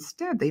Zarahemla, but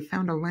instead they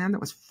found a land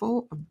that was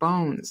full of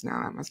bones.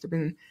 Now that must have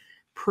been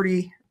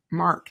pretty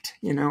marked,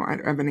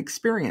 of an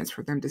experience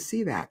for them to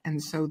see that.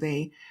 And so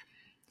they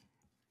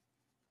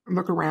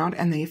look around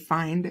and they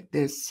find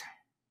this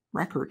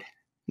record,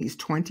 these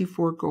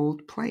 24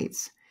 gold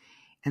plates,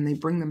 and they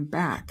bring them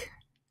back.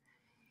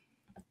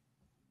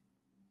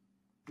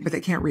 But they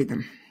can't read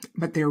them.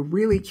 But they're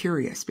really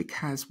curious,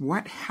 because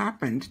what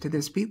happened to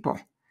this people?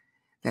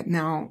 That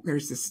now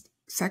there's this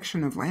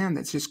section of land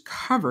that's just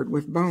covered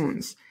with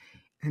bones.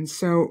 And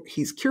so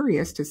he's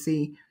curious to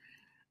see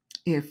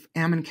if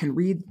Ammon can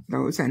read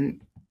those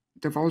and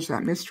divulge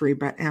that mystery.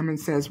 But Ammon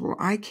says, well,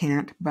 I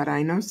can't, but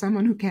I know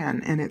someone who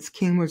can, and it's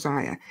King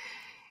Mosiah.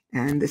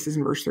 And this is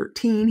in verse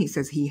 13. He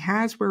says, he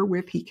has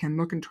wherewith he can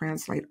look and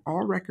translate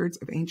all records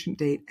of ancient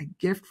date, a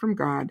gift from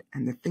God,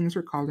 and the things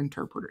are called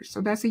interpreters.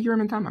 So that's the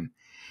Urim and Thummim.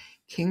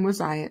 King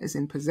Mosiah is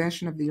in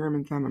possession of the Urim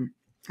and Thummim.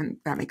 And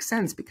that makes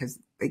sense, because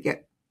they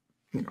get,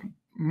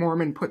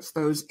 Mormon puts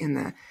those in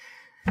the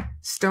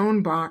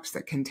stone box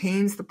that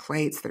contains the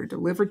plates that are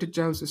delivered to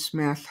Joseph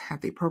Smith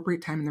at the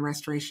appropriate time in the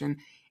restoration.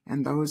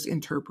 And those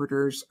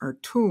interpreters are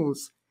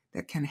tools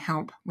that can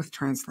help with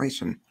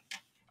translation.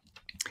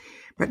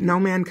 But no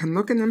man can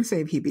look in them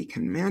save he be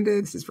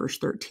commanded. This is verse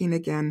 13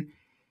 again.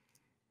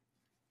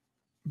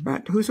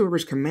 But whosoever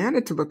is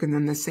commanded to look in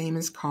them, the same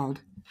is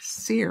called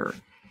seer.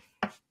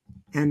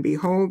 And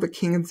behold, the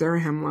king of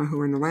Zarahemla,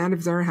 who are in the land of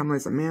Zarahemla,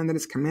 is a man that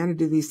is commanded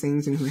to do these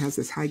things and who has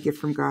this high gift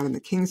from God. And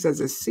the king says,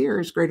 a seer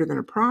is greater than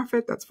a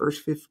prophet. That's verse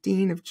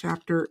 15 of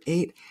chapter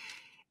 8.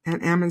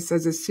 And Ammon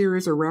says, a seer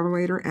is a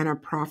revelator and a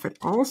prophet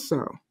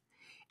also.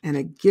 And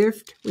a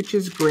gift which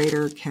is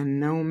greater can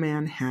no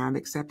man have,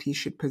 except he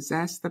should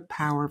possess the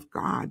power of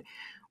God,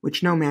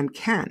 which no man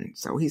can.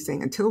 So he's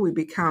saying until we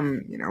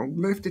become,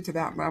 lifted to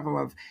that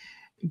level of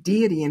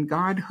deity and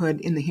godhood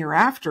in the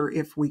hereafter,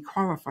 if we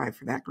qualify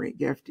for that great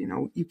gift,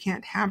 you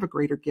can't have a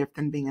greater gift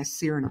than being a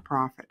seer and a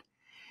prophet.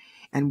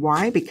 And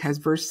why? Because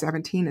verse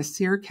 17, a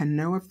seer can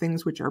know of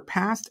things which are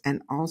past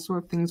and also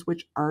of things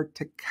which are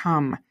to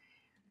come.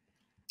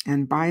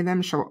 And by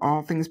them shall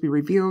all things be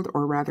revealed,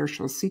 or rather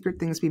shall secret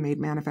things be made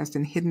manifest,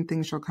 and hidden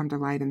things shall come to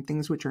light, and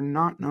things which are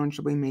not known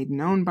shall be made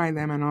known by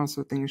them, and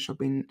also things shall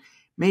be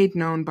made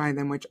known by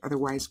them which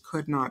otherwise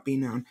could not be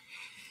known.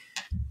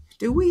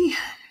 Do we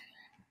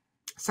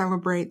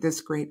celebrate this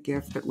great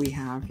gift that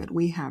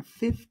we have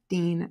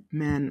 15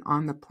 men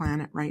on the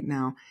planet right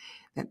now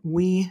that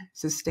we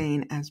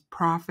sustain as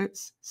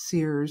prophets,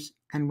 seers,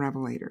 and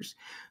revelators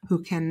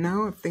who can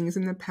know of things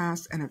in the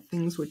past and of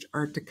things which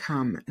are to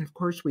come. And of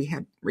course, we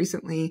had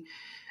recently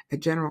a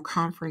general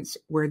conference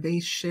where they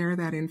share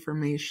that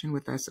information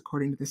with us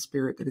according to the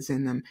Spirit that is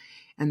in them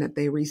and that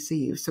they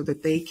receive, so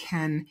that they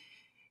can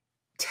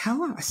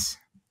tell us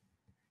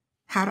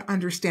how to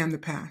understand the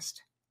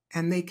past.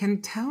 And they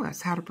can tell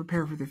us how to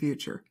prepare for the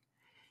future.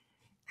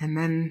 And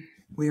then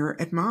we are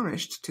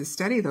admonished to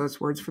study those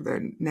words for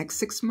the next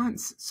 6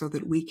 months so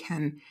that we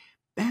can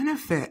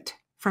benefit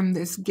from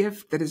this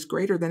gift that is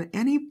greater than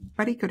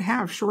anybody could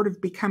have, short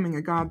of becoming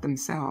a god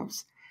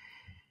themselves.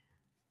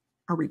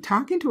 Are we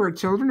talking to our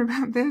children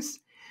about this?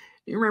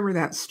 You remember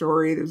that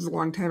story? It was a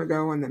long time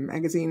ago when the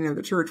magazine of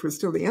the church was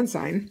still the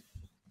Ensign,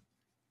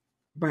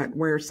 but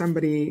where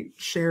somebody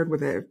shared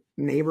with a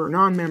neighbor,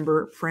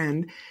 non-member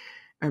friend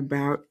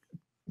about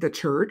the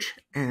church,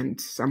 and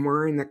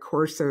somewhere in the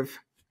course of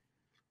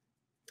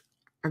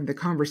the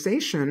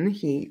conversation,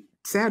 he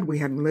said we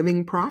had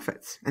living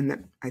prophets, and that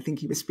I think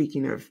he was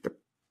speaking of the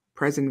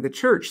president of the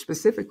church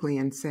specifically,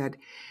 and said,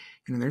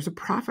 there's a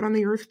prophet on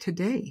the earth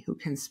today who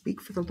can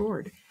speak for the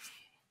Lord.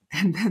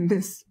 And then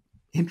this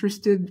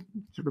interested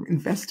sort of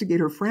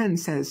investigator friend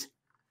says,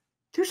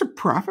 there's a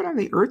prophet on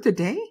the earth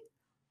today?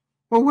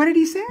 Well, what did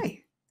he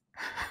say?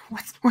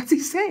 What's he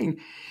saying?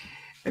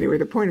 Anyway,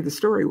 the point of the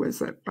story was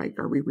that,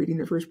 are we reading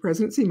the First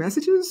Presidency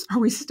messages? Are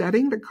we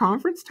studying the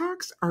conference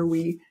talks? Are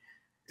we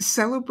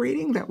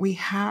celebrating that we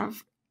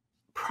have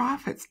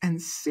prophets and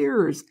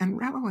seers and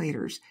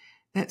revelators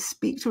that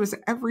speak to us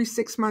every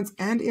 6 months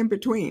and in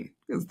between?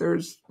 Because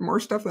there's more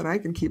stuff that I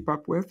can keep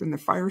up with in the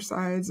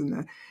firesides and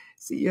the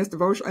CES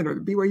devotion, I know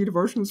the BYU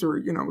devotions,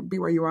 or,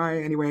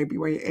 BYUI, anyway,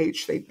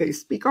 BYUH, they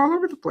speak all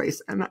over the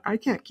place. And I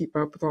can't keep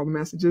up with all the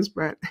messages,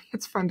 but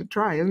it's fun to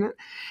try, isn't it?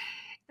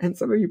 And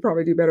some of you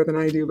probably do better than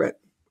I do, but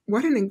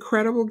what an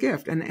incredible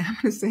gift. And Ammon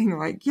is saying,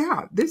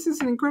 this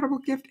is an incredible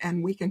gift,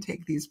 and we can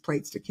take these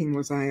plates to King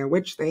Mosiah,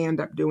 which they end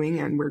up doing,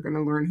 and we're going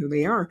to learn who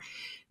they are.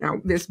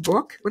 Now, this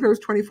book, with those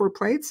 24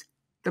 plates,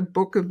 the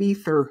Book of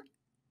Ether.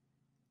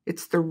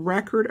 It's the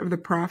record of the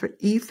prophet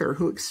Ether,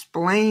 who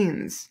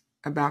explains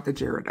about the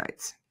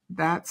Jaredites.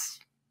 That's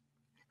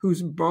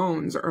whose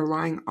bones are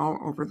lying all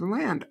over the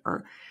land,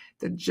 are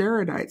the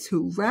Jaredites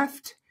who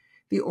left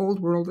the old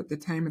world at the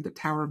time of the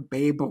Tower of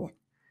Babel.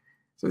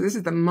 So this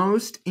is the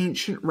most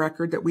ancient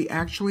record that we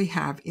actually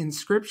have in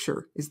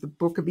Scripture, is the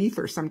Book of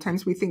Ether.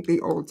 Sometimes we think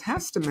the Old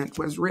Testament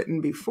was written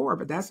before,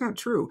 but that's not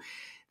true.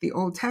 The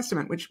Old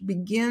Testament, which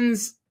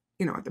begins,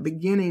 at the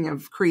beginning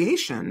of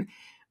creation,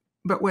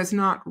 but was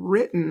not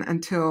written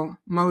until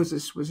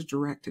Moses was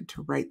directed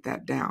to write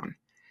that down.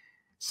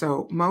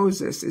 So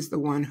Moses is the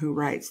one who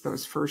writes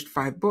those first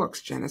 5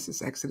 books,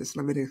 Genesis, Exodus,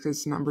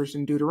 Leviticus, Numbers,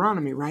 and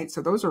Deuteronomy, right?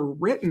 So those are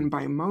written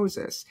by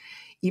Moses,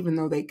 even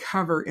though they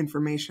cover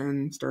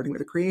information starting with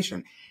the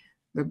creation.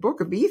 The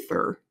Book of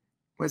Ether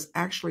was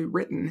actually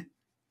written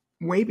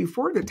way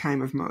before the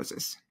time of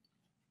Moses.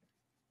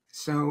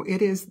 So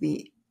it is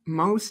the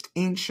most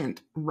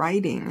ancient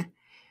writing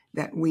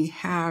that we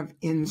have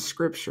in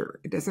Scripture.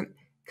 It doesn't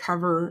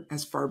cover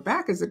as far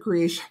back as the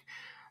creation,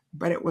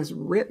 but it was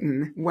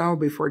written well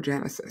before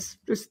Genesis.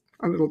 Just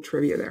a little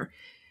trivia there.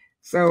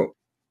 So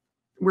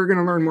we're going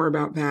to learn more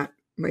about that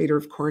later,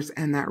 of course,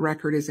 and that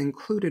record is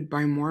included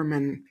by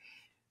Mormon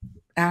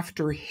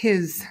after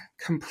his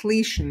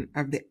completion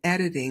of the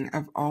editing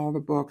of all the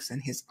books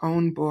and his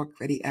own book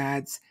that he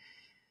adds,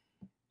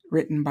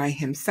 written by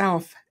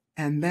himself.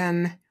 And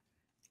then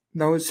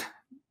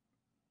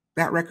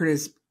that record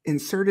is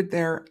inserted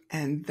there,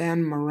 and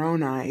then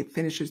Moroni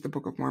finishes the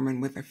Book of Mormon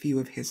with a few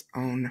of his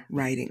own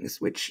writings,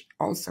 which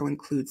also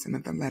includes some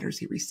of the letters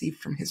he received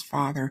from his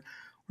father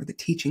or the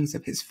teachings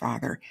of his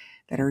father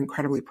that are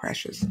incredibly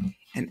precious,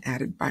 and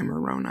added by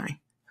Moroni,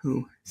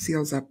 who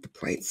seals up the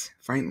plates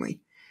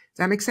finally. Does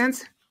that make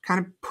sense?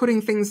 Kind of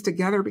putting things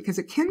together, because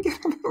it can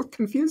get a little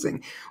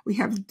confusing. We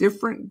have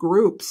different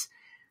groups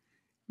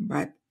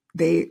But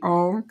they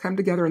all come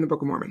together in the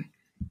Book of Mormon.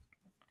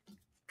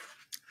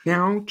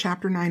 Now,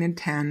 chapter 9 and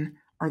 10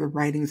 are the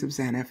writings of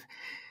Zeniff.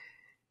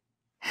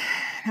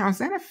 Now,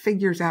 Zeniff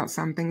figures out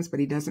some things, but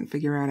he doesn't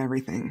figure out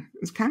everything.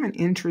 It's kind of an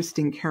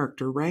interesting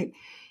character, right?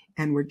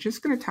 And we're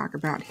just going to talk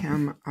about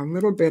him a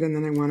little bit, and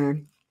then I want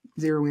to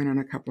zero in on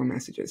a couple of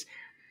messages.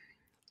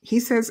 He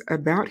says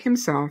about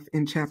himself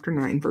in chapter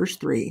 9, verse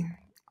 3,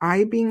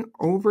 I, being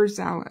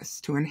overzealous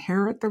to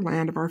inherit the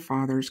land of our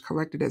fathers,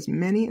 collected as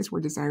many as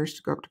were desirous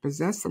to go up to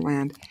possess the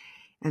land,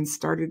 and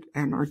started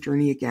on our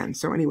journey again.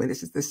 So anyway,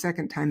 this is the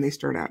second time they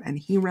start out, and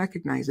he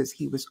recognizes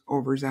he was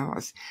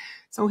overzealous.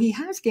 So he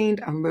has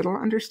gained a little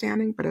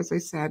understanding, but as I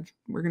said,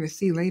 we're going to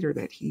see later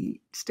that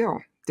he still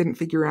didn't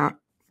figure out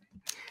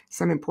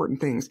some important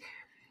things.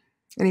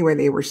 Anyway,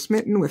 they were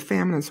smitten with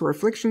famine and sore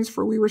afflictions,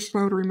 for we were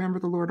slow to remember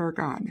the Lord our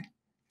God.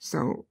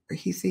 So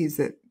he sees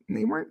that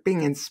they weren't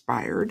being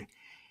inspired.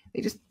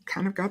 They just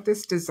kind of got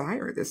this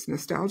desire, this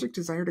nostalgic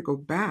desire to go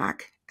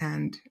back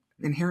and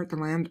inherit the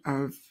land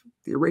of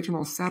the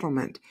original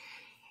settlement.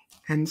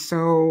 And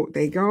so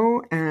they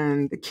go,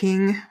 and the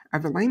king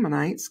of the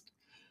Lamanites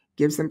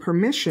gives them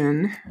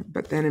permission.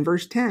 But then in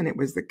verse 10, it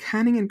was the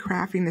cunning and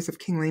craftiness of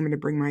King Laman to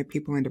bring my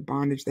people into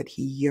bondage that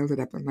he yielded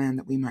up the land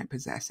that we might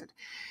possess it.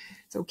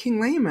 So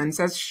King Laman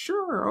says,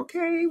 sure,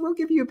 okay, we'll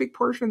give you a big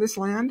portion of this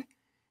land.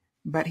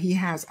 But he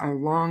has a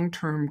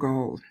long-term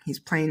goal. He's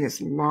playing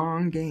this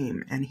long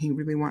game, and he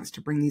really wants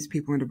to bring these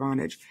people into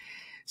bondage.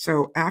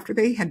 So after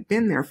they had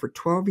been there for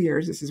 12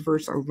 years, this is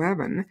verse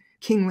 11,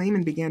 King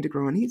Laman began to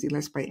grow uneasy,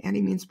 lest by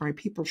any means my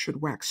people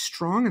should wax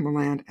strong in the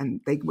land,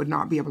 and they would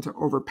not be able to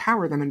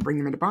overpower them and bring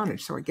them into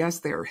bondage. So I guess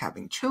they're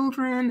having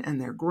children,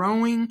 and they're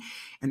growing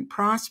and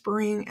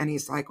prospering, and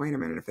he's like, wait a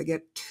minute, if they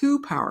get too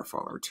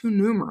powerful or too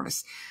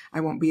numerous,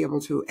 I won't be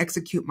able to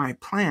execute my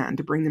plan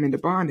to bring them into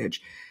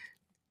bondage.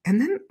 And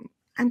then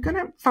I'm going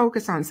to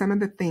focus on some of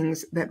the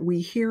things that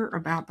we hear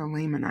about the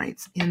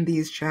Lamanites in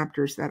these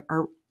chapters that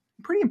are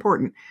pretty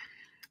important.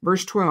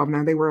 Verse 12,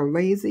 now they were a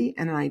lazy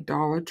and an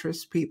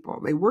idolatrous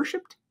people. They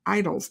worshipped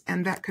idols,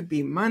 and that could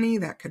be money,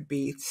 that could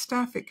be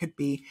stuff, it could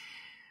be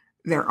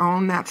their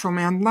own natural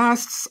man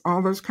lusts,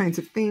 all those kinds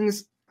of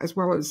things, as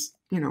well as,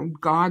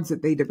 gods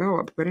that they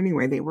developed. But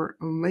anyway, they were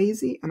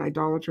lazy and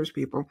idolatrous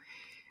people.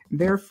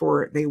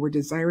 Therefore, they were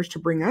desirous to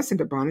bring us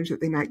into bondage, that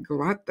they might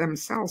glut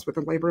themselves with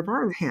the labor of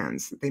our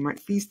hands, that they might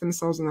feast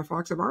themselves on the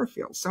flocks of our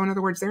fields. So in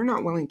other words, they're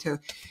not willing to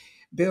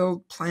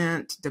build,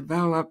 plant,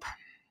 develop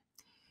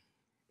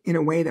in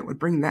a way that would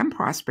bring them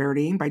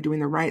prosperity by doing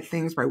the right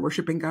things, by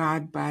worshiping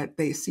God, but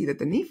they see that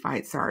the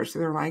Nephites are. So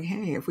they're like,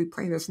 hey, if we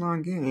play this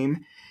long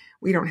game,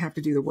 we don't have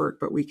to do the work,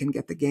 but we can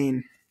get the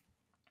gain.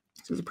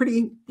 So it's a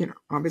pretty,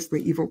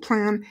 obviously evil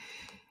plan.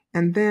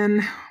 And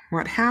then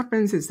what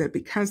happens is that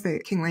because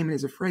King Laman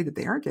is afraid that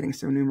they are getting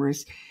so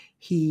numerous,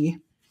 he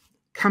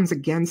comes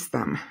against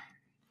them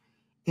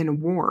in a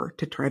war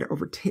to try to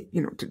overtake,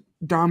 to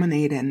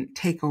dominate and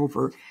take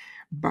over.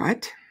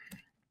 But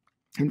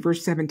in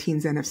verse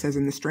 17, Zeniff says,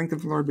 in the strength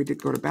of the Lord we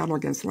did go to battle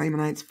against the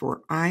Lamanites,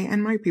 for I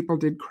and my people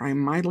did cry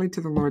mightily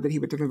to the Lord that he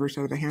would deliver us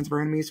out of the hands of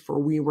our enemies, for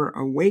we were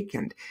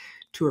awakened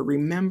to a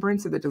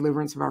remembrance of the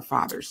deliverance of our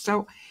fathers.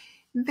 So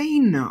they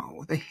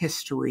know the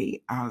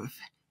history of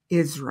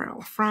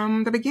Israel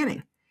from the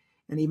beginning,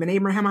 and even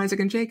Abraham,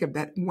 Isaac, and Jacob,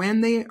 that when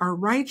they are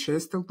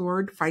righteous, the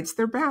Lord fights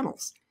their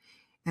battles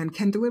and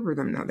can deliver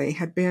them. Now, they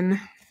had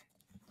been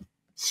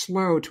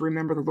slow to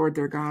remember the Lord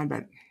their God,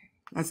 but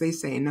as they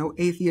say, no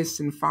atheists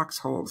in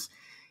foxholes.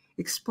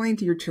 Explain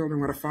to your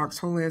children what a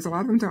foxhole is. A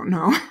lot of them don't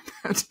know,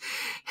 but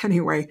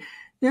anyway,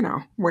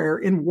 where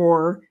in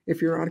war,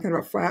 if you're on kind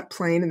of a flat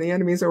plain and the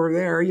enemy's over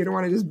there, you don't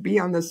want to just be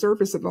on the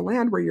surface of the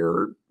land where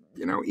you're,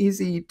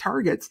 easy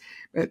targets,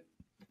 but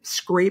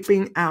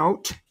scraping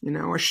out,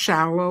 a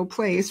shallow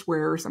place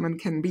where someone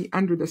can be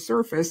under the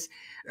surface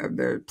of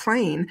the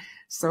plain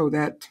so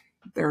that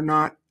they're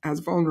not as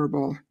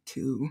vulnerable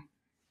to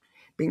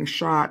being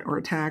shot or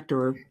attacked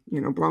or,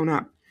 blown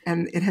up.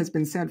 And it has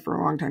been said for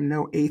a long time,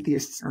 no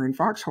atheists are in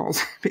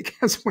foxholes,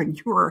 because when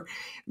you're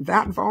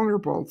that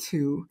vulnerable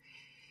to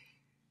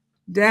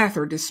death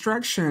or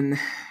destruction,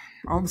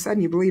 all of a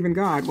sudden you believe in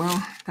God.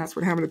 Well, that's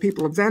what happened to the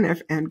people of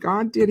Zeniff, and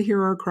God did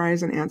hear our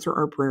cries and answer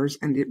our prayers,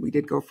 and we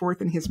did go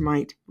forth in his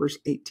might. Verse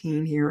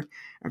 18 here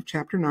of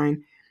chapter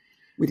 9.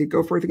 We did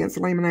go forth against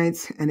the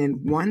Lamanites, and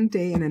in one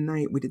day and a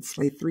night we did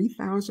slay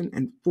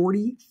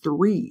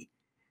 3,043.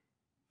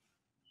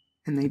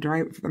 And they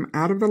drive them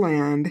out of the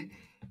land,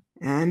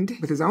 and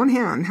with his own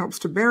hand helps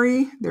to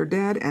bury their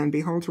dead, and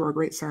behold, to our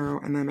great sorrow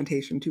and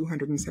lamentation,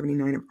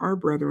 279 of our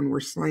brethren were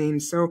slain.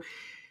 So,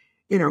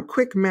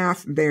 quick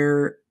math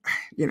there,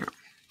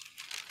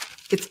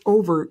 it's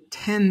over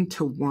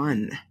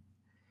 10-1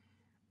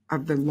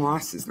 of the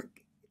losses.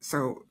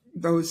 So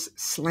those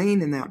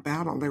slain in that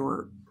battle, there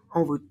were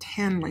over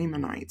 10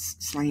 Lamanites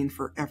slain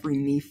for every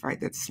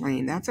Nephite that's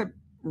slain. That's a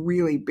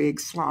really big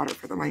slaughter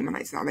for the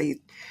Lamanites. Now, they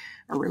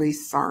are really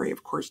sorry,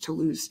 of course, to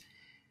lose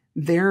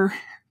their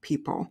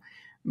people,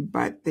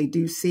 but they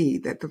do see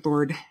that the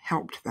Lord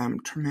helped them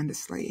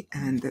tremendously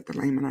and that the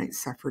Lamanites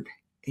suffered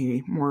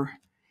a more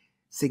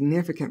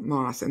significant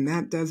loss, and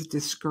that does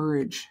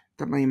discourage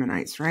the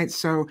Lamanites, right?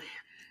 So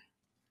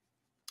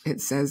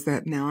it says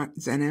that now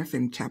Zeniff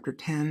in chapter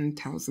 10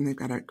 tells them they've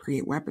got to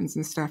create weapons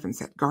and stuff and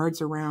set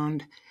guards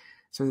around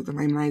so that the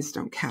Lamanites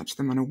don't catch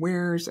them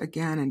unawares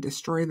again and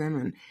destroy them,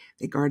 and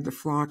they guard the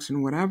flocks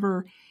and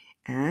whatever.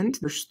 And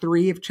verse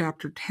 3 of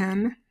chapter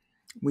 10,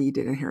 we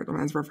did inherit the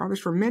lands of our fathers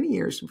for many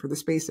years, for the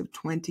space of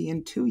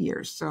 22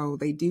 years. So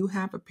they do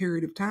have a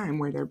period of time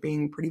where they're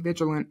being pretty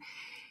vigilant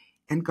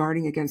and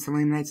guarding against the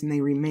Lamanites, and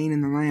they remain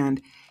in the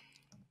land.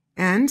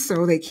 And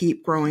so they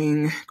keep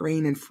growing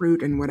grain and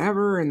fruit and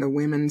whatever, and the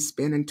women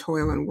spin and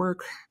toil and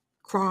work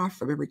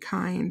cloth of every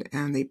kind,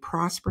 and they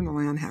prosper in the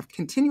land, have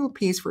continual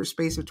peace for a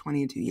space of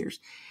 22 years.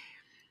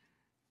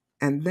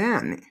 And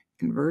then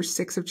in verse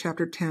 6 of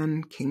chapter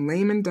 10, King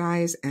Laman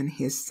dies, and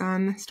his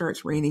son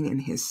starts reigning in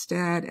his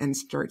stead and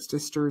starts to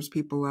stir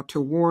people up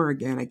to war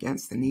again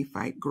against the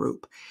Nephite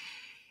group.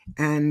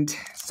 And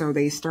so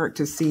they start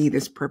to see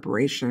this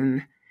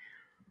preparation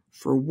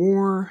for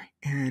war.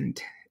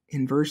 And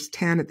in verse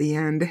 10 at the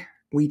end,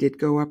 we did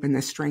go up in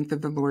the strength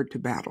of the Lord to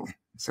battle.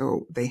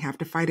 So they have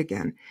to fight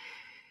again.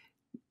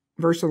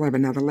 Verse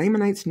 11, now the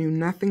Lamanites knew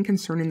nothing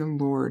concerning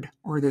the Lord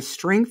or the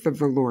strength of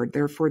the Lord.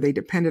 Therefore, they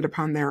depended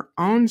upon their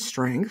own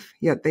strength,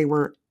 yet they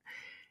were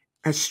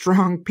a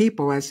strong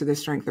people as to the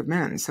strength of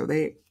men.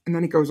 And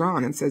then he goes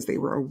on and says they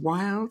were a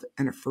wild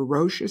and a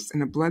ferocious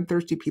and a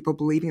bloodthirsty people,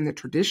 believing in the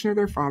tradition of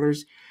their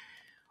fathers,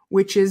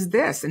 which is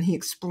this. And he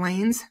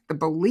explains the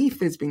belief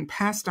that is being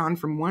passed on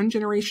from one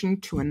generation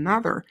to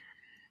another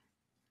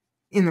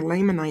in the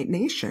Lamanite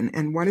nation.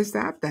 And what is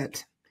that?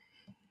 That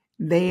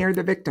they are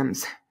the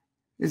victims.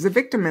 There's a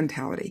victim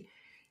mentality,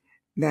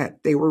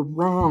 that they were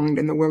wronged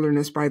in the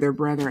wilderness by their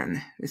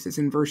brethren. This is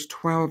in verse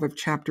 12 of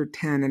chapter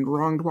 10, and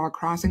wronged while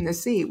crossing the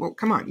sea. Well,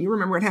 come on, you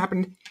remember what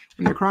happened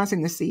when they're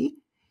crossing the sea?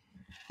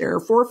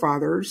 Their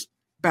forefathers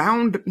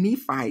bound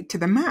Nephi to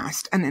the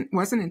mast, and it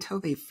wasn't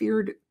until they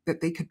feared that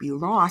they could be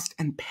lost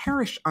and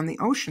perish on the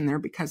ocean there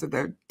because of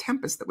the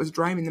tempest that was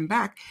driving them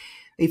back,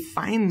 they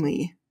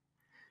finally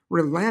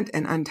relent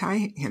and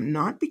untie him,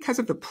 not because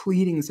of the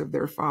pleadings of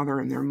their father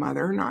and their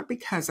mother, not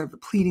because of the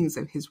pleadings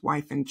of his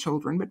wife and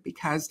children, but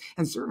because,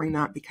 and certainly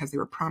not because they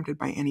were prompted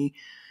by any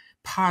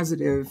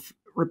positive,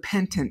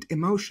 repentant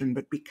emotion,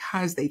 but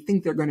because they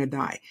think they're going to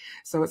die.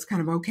 So it's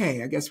kind of,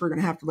 okay, I guess we're going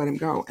to have to let him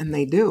go. And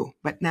they do.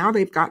 But now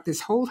they've got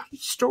this whole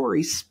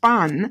story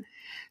spun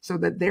so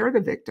that they're the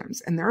victims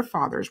and their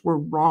fathers were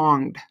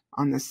wronged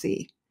on the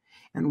sea,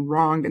 and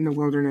wronged in the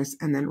wilderness,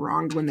 and then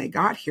wronged when they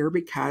got here,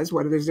 because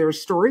what is their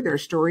story? Their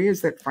story is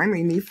that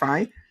finally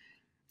Nephi,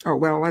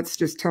 let's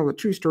just tell the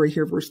true story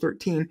here, verse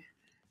 13.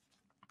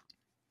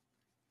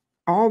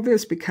 All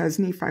this because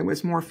Nephi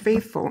was more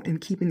faithful in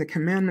keeping the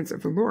commandments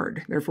of the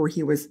Lord. Therefore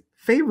he was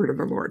favored of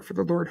the Lord, for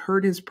the Lord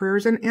heard his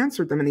prayers and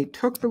answered them, and he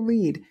took the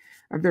lead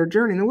of their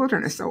journey in the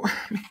wilderness. So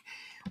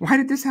why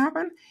did this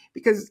happen?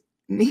 Because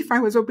Nephi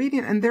was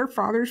obedient and their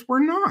fathers were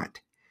not.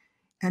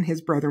 And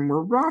his brethren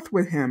were wroth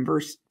with him.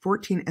 Verse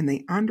 14, and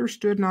they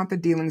understood not the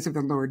dealings of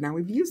the Lord. Now,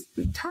 we've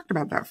talked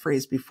about that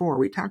phrase before.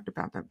 We talked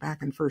about that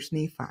back in 1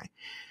 Nephi,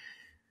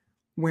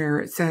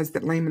 where it says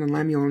that Laman and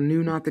Lemuel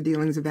knew not the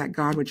dealings of that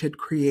God which had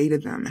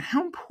created them. And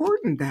how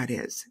important that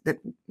is, that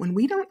when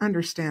we don't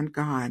understand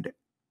God,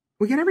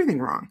 we get everything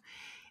wrong.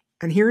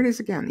 And here it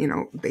is again,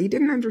 they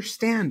didn't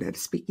understand it,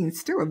 speaking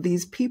still of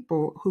these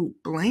people who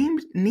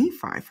blamed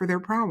Nephi for their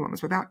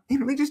problems without,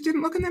 they just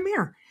didn't look in the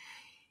mirror.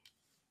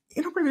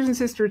 Brothers and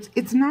sisters,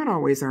 it's not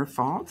always our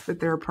fault that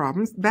there are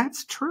problems.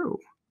 That's true.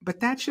 But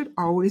that should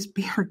always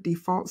be our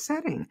default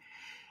setting.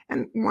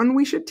 And one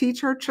we should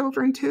teach our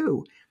children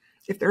too.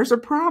 If there's a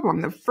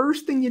problem, the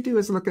first thing you do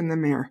is look in the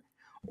mirror.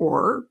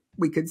 Or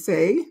we could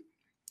say,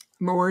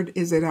 Lord,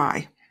 is it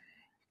I?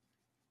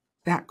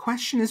 That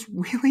question is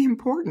really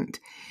important.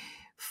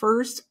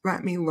 First,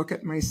 let me look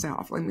at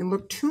myself. Let me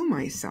look to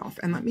myself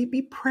and let me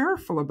be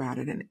prayerful about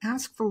it and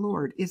ask the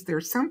Lord, is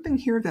there something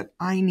here that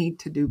I need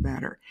to do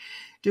better?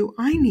 Do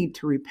I need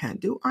to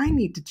repent? Do I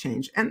need to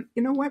change? And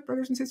you know what,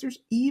 brothers and sisters,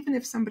 even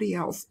if somebody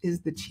else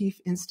is the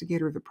chief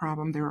instigator of the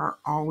problem, there are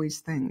always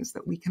things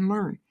that we can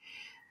learn.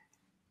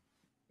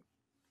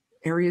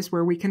 Areas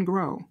where we can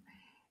grow,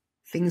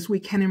 things we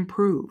can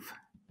improve,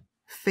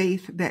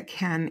 faith that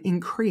can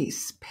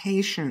increase,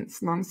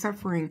 patience,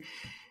 long-suffering.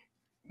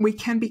 We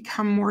can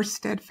become more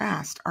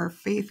steadfast. Our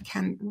faith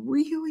can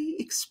really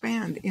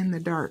expand in the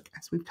dark,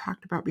 as we've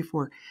talked about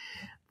before.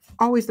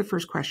 Always the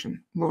first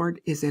question,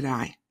 Lord, is it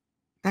I?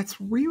 That's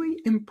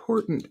really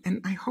important, and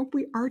I hope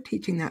we are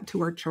teaching that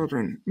to our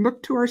children.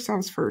 Look to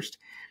ourselves first.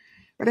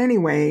 But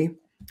anyway,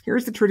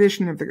 here's the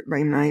tradition of the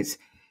Lamanites,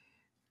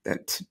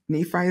 that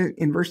Nephi,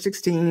 in verse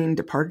 16,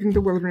 departed into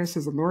the wilderness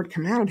as the Lord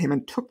commanded him,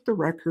 and took the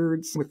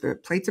records with the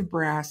plates of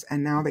brass,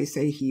 and now they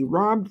say he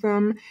robbed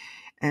them.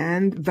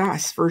 And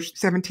thus, verse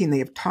 17, they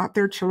have taught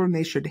their children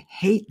they should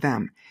hate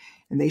them,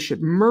 and they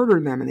should murder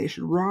them, and they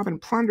should rob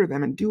and plunder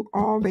them and do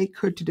all they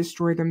could to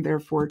destroy them.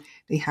 Therefore,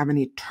 they have an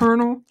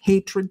eternal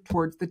hatred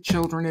towards the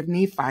children of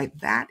Nephi.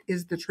 That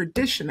is the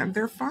tradition of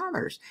their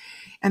fathers,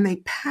 and they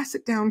pass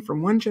it down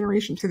from one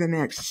generation to the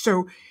next.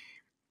 So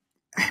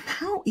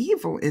how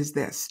evil is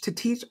this to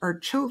teach our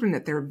children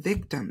that they're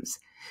victims,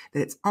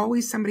 that it's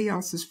always somebody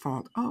else's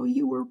fault? Oh,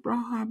 you were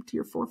robbed.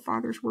 Your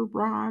forefathers were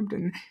robbed.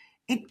 And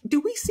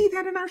do we see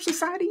that in our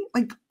society?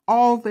 Like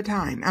all the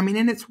time. I mean,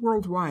 and it's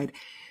worldwide.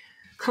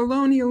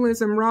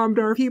 Colonialism robbed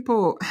our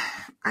people.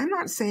 I'm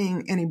not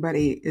saying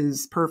anybody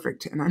is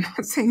perfect, and I'm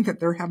not saying that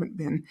there haven't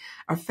been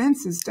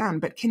offenses done,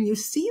 but can you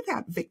see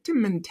that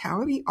victim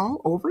mentality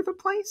all over the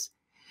place?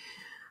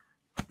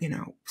 You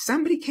know,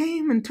 somebody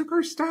came and took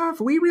our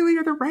stuff. We really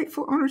are the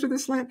rightful owners of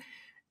this land.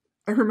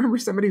 I remember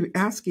somebody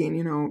asking,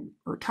 you know,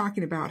 or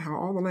talking about how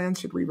all the lands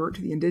should revert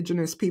to the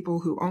indigenous people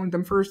who owned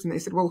them first. And they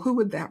said, well, who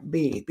would that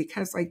be?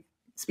 Because, like,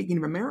 speaking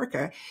of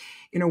America,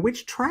 you know,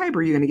 which tribe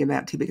are you going to give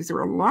that to? Because there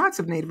were lots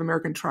of Native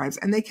American tribes,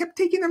 and they kept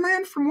taking the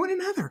land from one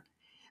another.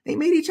 They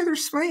made each other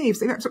slaves.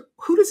 So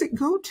who does it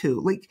go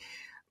to? Like,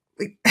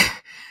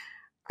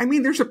 I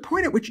mean, there's a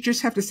point at which you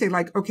just have to say,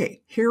 like,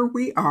 okay, here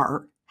we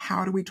are.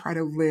 How do we try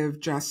to live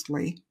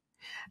justly?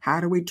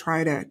 How do we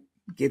try to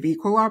give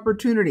equal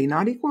opportunity,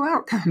 not equal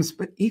outcomes,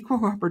 but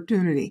equal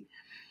opportunity,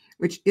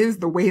 which is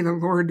the way the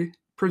Lord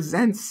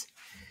presents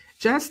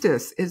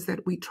justice, is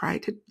that we try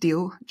to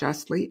deal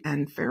justly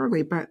and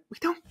fairly, but we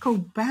don't go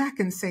back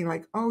and say,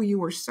 like, oh, you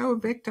were so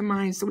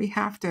victimized, so we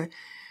have to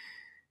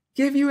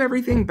give you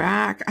everything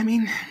back. I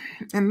mean,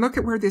 and look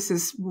at where this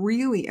is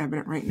really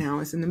evident right now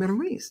is in the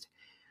Middle East.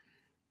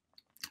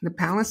 The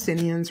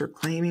Palestinians are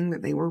claiming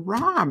that they were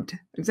robbed.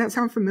 Does that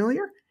sound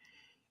familiar?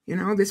 You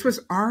know, this was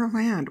our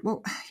land.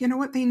 Well, you know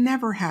what? They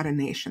never had a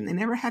nation. They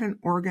never had an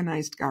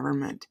organized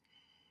government.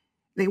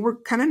 They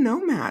were kind of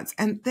nomads,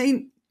 and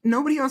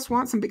nobody else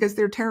wants them because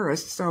they're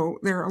terrorists. So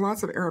there are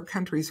lots of Arab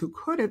countries who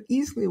could have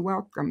easily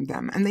welcomed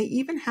them. And they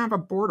even have a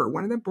border.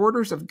 One of the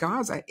borders of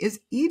Gaza is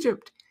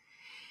Egypt.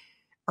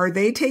 Are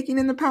they taking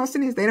in the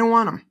Palestinians? They don't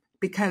want them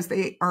because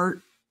they're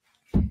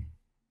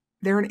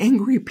an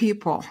angry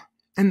people.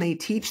 And they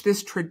teach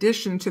this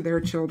tradition to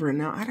their children.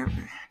 Now, I'm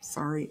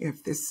sorry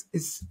if this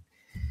is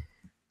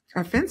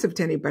offensive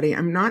to anybody.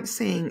 I'm not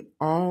saying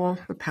all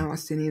the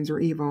Palestinians are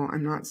evil.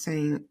 I'm not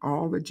saying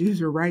all the Jews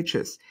are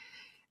righteous.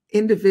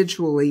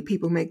 Individually,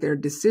 people make their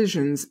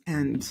decisions,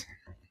 and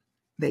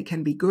they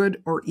can be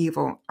good or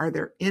evil. Are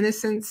there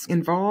innocents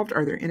involved?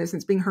 Are there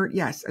innocents being hurt?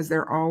 Yes, as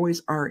there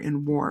always are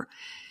in war.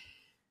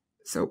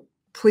 So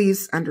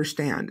please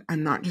understand,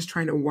 I'm not just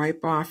trying to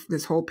wipe off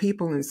this whole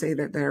people and say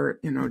that they're,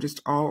 you know, just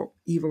all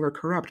evil or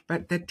corrupt,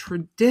 but the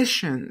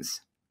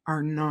traditions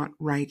are not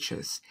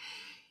righteous.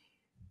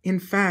 In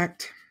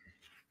fact,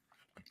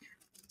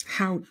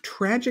 how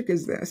tragic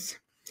is this?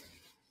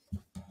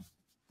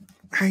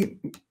 I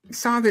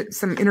saw that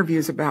some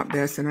interviews about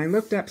this, and I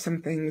looked up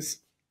some things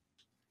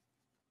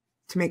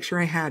to make sure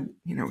I had,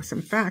 you know,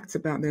 some facts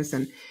about this.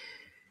 And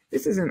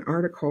this is an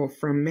article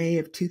from May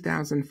of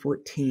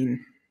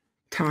 2014.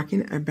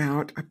 Talking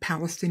about a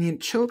Palestinian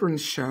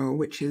children's show,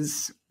 which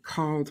is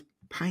called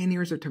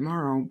Pioneers of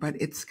Tomorrow, but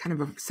it's kind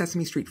of a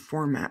Sesame Street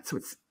format. So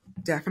it's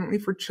definitely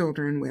for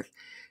children with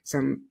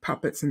some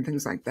puppets and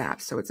things like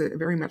that. So it's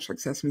very much like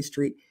Sesame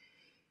Street.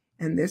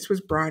 And this was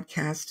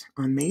broadcast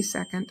on May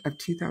 2nd of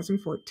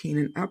 2014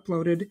 and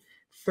uploaded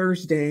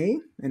Thursday.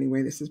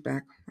 Anyway, this is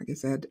back, like I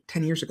said,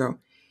 10 years ago.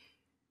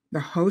 The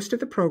host of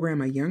the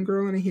program, a young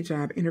girl in a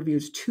hijab,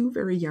 interviews two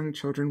very young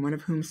children, one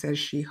of whom says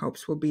she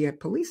hopes will be a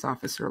police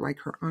officer like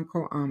her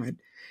uncle Ahmed.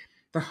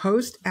 The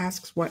host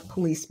asks what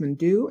policemen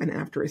do, and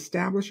after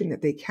establishing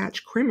that they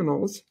catch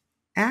criminals,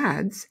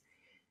 adds,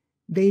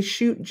 they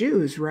shoot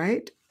Jews,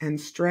 right? And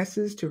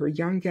stresses to her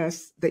young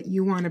guests that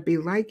you want to be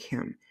like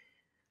him.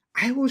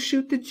 I will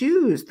shoot the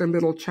Jews, the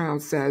little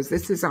child says.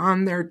 This is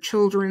on their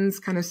children's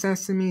kind of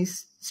Sesame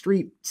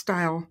Street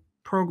style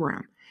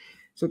program.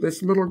 So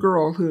this little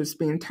girl who's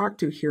being talked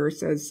to here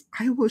says,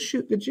 I will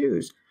shoot the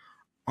Jews.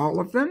 All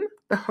of them?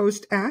 The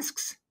host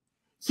asks.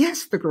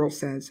 Yes, the girl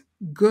says.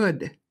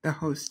 Good, the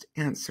host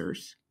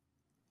answers.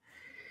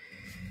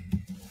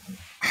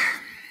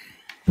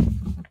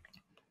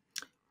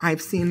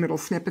 I've seen little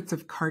snippets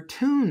of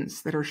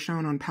cartoons that are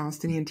shown on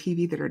Palestinian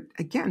TV that are,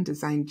 again,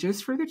 designed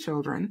just for the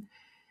children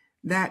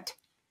that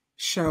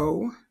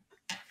show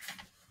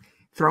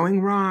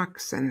throwing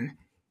rocks and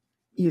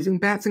using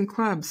bats and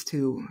clubs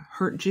to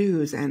hurt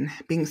Jews and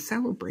being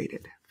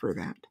celebrated for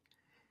that.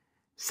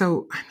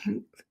 So, I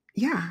mean,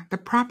 yeah, the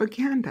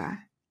propaganda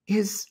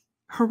is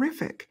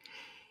horrific.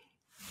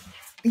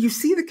 You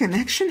see the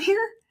connection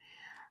here?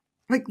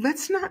 Like,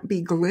 let's not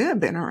be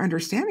glib in our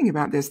understanding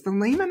about this. The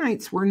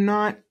Lamanites were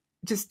not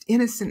just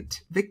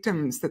innocent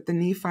victims that the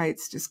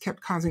Nephites just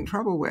kept causing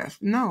trouble with.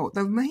 No,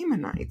 the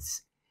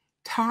Lamanites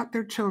taught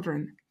their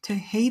children to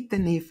hate the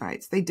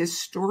Nephites. They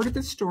distorted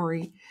the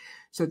story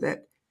so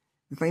that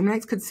the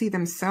Lamanites could see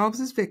themselves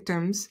as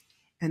victims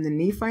and the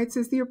Nephites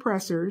as the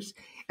oppressors.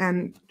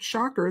 And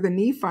shocker, the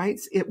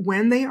Nephites,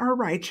 when they are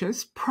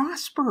righteous,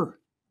 prosper.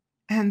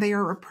 and they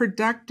are a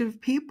productive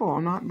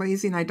people, not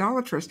lazy and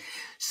idolatrous.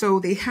 So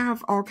they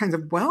have all kinds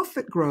of wealth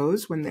that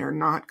grows when they're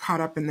not caught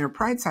up in their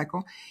pride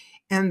cycle,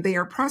 and they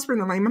are prospering.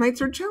 The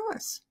Lamanites are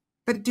jealous.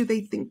 But do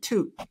they think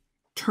to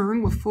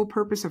turn with full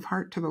purpose of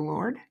heart to the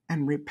Lord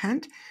and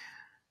repent?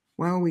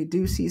 Well, we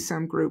do see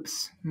some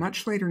groups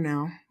much later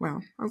now,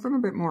 well, a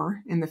little bit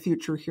more in the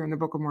future here in the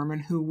Book of Mormon,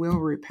 who will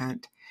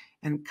repent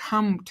and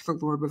come to the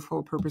Lord with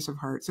full purpose of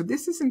heart. So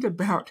this isn't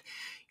about,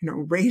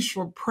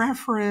 racial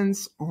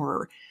preference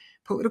or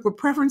political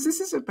preference. This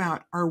is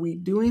about, are we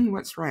doing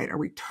what's right? Are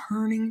we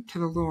turning to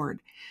the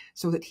Lord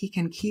so that he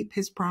can keep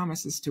his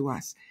promises to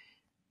us?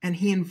 And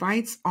he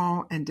invites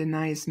all and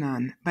denies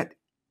none. But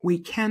we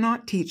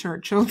cannot teach our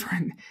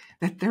children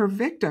that they're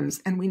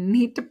victims, and we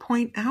need to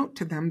point out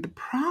to them the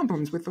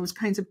problems with those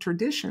kinds of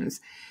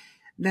traditions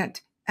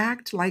that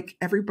act like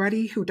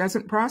everybody who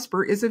doesn't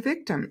prosper is a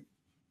victim.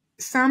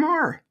 Some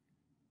are.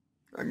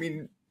 I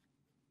mean,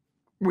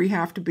 we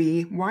have to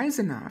be wise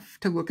enough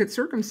to look at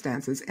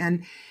circumstances.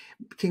 And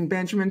King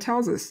Benjamin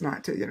tells us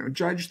not to,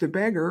 judge the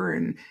beggar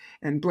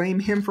and blame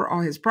him for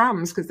all his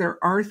problems, because there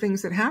are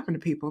things that happen to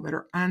people that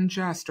are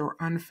unjust or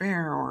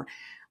unfair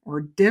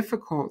or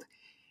difficult.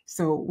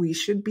 So we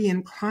should be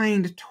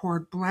inclined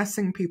toward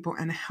blessing people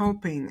and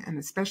helping, and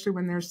especially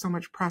when there's so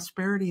much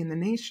prosperity in the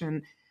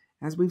nation.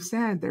 As we've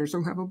said, there's a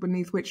level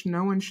beneath which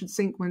no one should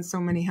sink when so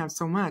many have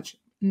so much.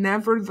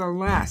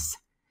 Nevertheless,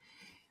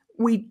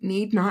 we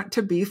need not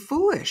to be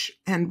foolish,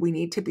 and we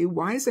need to be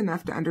wise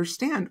enough to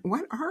understand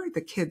what are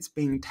the kids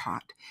being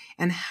taught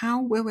and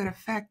how will it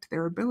affect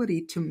their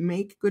ability to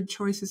make good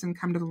choices and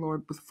come to the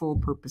Lord with full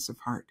purpose of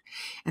heart,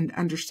 and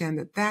understand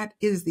that that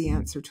is the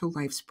answer to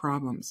life's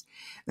problems.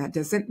 That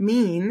doesn't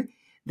mean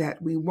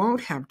that we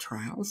won't have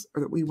trials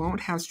or that we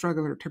won't have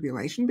struggle or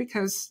tribulation,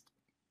 because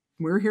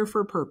we're here for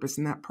a purpose,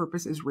 and that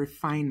purpose is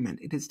refinement.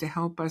 It is to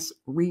help us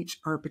reach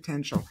our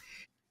potential.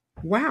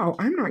 Wow,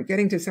 I'm not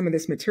getting to some of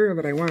this material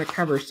that I want to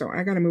cover, so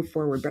I got to move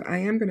forward. But I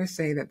am going to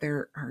say that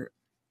there are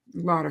a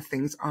lot of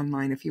things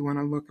online if you want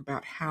to look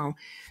about how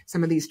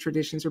some of these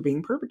traditions are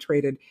being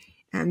perpetrated,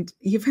 and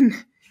even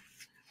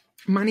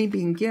money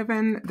being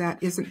given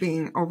that isn't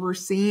being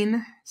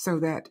overseen so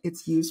that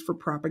it's used for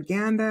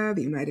propaganda.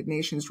 The United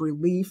Nations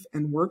Relief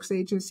and Works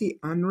Agency,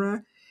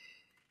 UNRWA,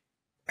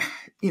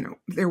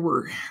 there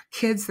were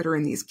kids that are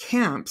in these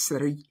camps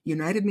that are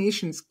United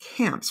Nations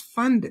camps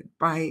funded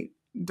by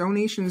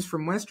donations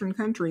from Western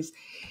countries.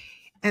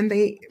 And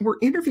they were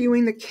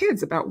interviewing the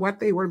kids about what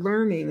they were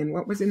learning and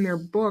what was in their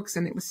books.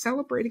 And it was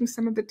celebrating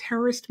some of the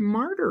terrorist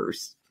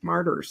martyrs,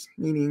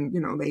 meaning,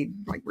 they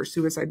were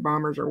suicide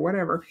bombers or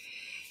whatever.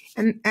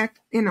 And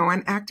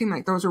acting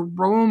like those are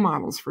role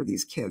models for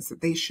these kids,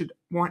 that they should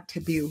want to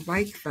be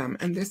like them.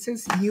 And this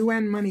is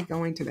UN money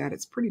going to that.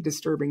 It's pretty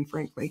disturbing,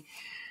 frankly.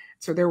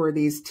 So there were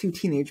these two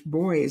teenage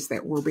boys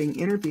that were being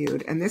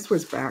interviewed. And this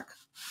was back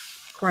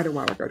quite a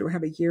while ago. Do I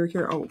have a year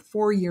here?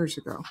 4 years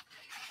ago.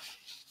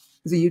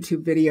 There's a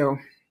YouTube video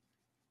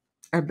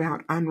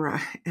about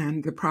UNRWA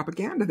and the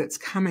propaganda that's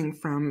coming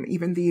from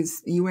even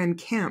these UN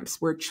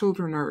camps where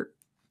children are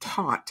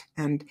taught.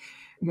 And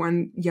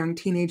one young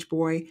teenage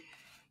boy,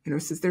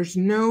 says there's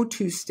no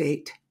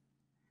two-state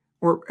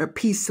or a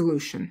peace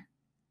solution.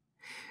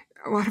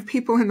 A lot of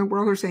people in the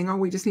world are saying,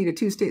 we just need a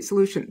two-state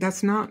solution.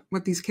 That's not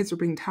what these kids are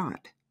being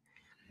taught.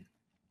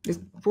 It's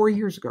 4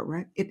 years ago,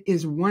 right? It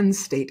is one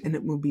state, and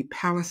it will be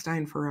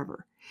Palestine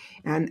forever.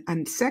 And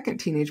a second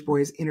teenage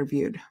boy is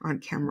interviewed on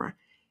camera,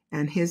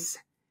 and his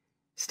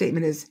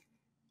statement is,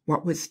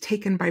 what was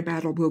taken by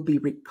battle will be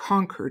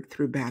reconquered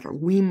through battle.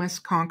 We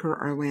must conquer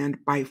our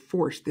land by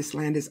force. This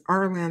land is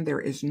our land.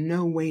 There is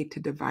no way to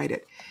divide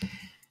it.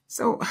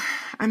 So,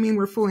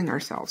 we're fooling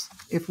ourselves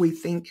if we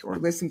think or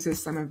listen to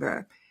some of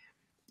the,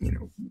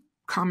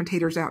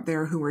 commentators out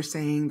there who are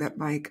saying that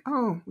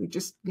we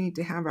just need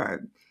to have a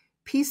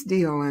peace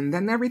deal and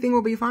then everything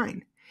will be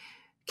fine.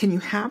 Can you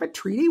have a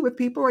treaty with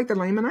people like the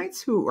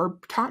Lamanites who are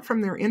taught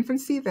from their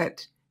infancy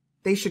that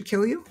they should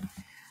kill you?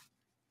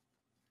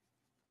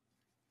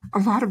 A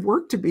lot of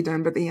work to be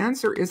done, but the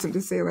answer isn't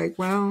to say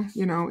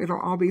it'll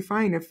all be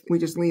fine if we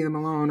just leave them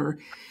alone or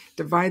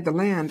divide the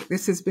land.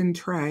 This has been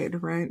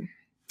tried, right?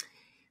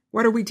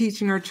 What are we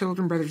teaching our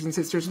children, brothers and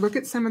sisters? Look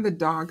at some of the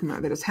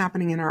dogma that is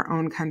happening in our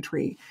own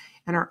country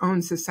and our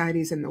own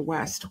societies in the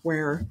West,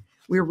 where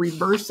we're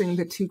reversing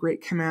the two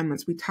great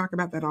commandments. We talk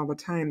about that all the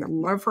time. The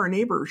love for our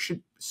neighbor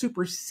should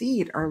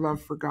supersede our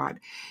love for God,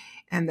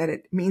 and that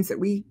it means that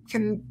we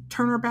can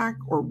turn our back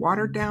or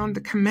water down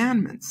the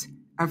commandments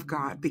of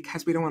God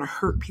because we don't want to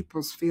hurt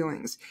people's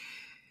feelings.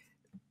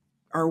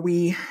 Are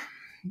we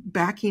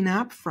backing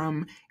up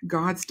from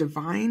God's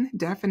divine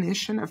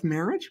definition of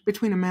marriage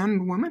between a man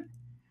and a woman?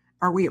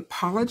 Are we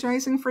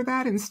apologizing for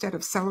that instead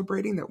of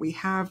celebrating that we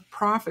have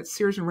prophets,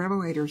 seers, and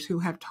revelators who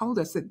have told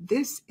us that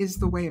this is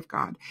the way of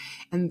God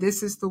and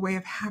this is the way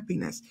of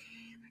happiness,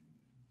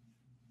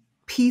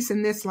 peace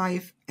in this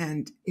life,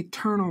 and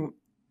eternal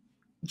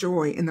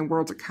joy in the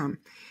world to come?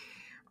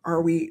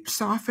 Are we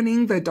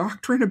softening the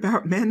doctrine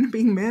about men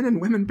being men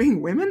and women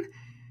being women?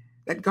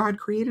 That God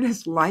created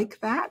us like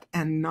that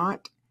and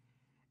not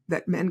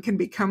that men can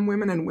become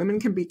women and women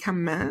can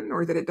become men,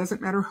 or that it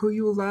doesn't matter who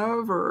you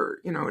love, or,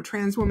 a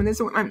trans woman is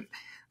a woman.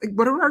 Like,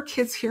 what are our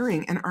kids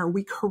hearing? And are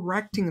we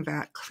correcting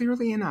that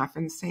clearly enough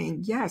and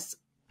saying, yes,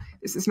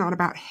 this is not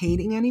about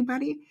hating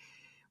anybody.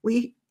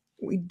 We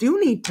do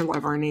need to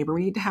love our neighbor.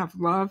 We need to have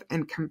love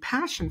and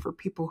compassion for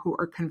people who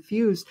are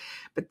confused,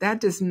 but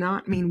that does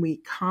not mean we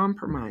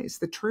compromise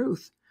the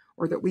truth,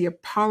 or that we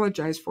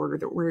apologize for it, or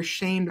that we're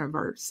ashamed of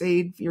our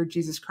Savior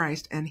Jesus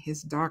Christ and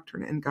his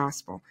doctrine and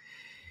gospel.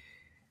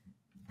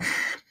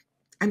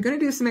 I'm going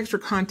to do some extra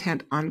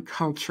content on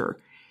culture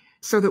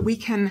so that we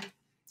can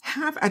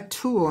have a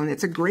tool, and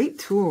it's a great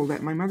tool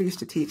that my mother used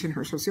to teach in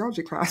her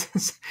sociology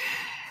classes.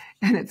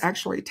 And it's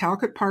actually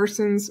Talcott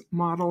Parsons'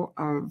 model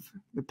of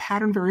the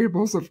pattern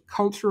variables of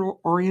cultural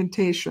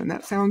orientation.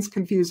 That sounds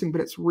confusing,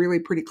 but it's really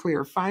pretty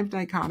clear. 5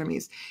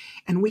 dichotomies.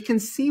 And we can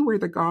see where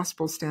the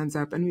gospel stands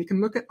up. And you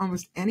can look at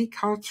almost any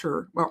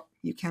culture. Well,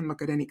 you can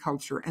look at any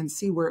culture and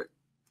see where it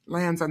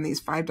lands on these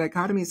 5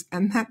 dichotomies.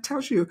 And that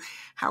tells you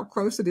how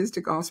close it is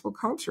to gospel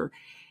culture.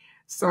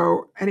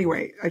 So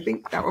anyway, I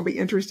think that will be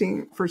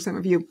interesting for some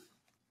of you.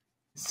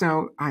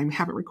 So I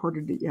haven't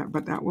recorded it yet,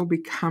 but that will be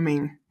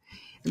coming.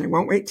 And I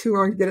won't wait too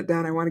long to get it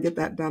done. I want to get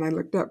that done. I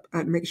looked up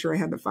to make sure I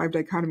had the 5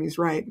 dichotomies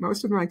right.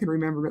 Most of them I can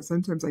remember, but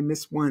sometimes I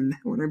miss one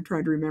when I'm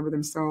trying to remember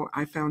them. So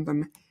I found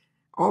them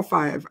all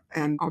 5,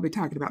 and I'll be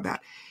talking about that.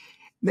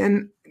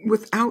 Then,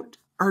 without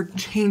our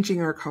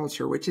changing our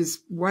culture, which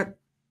is what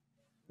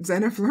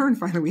Zeniff learned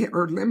finally,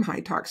 or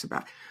Limhi talks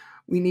about,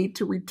 we need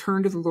to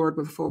return to the Lord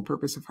with full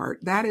purpose of heart.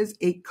 That is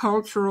a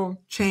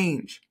cultural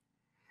change.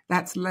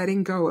 That's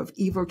letting go of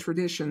evil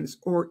traditions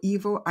or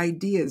evil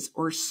ideas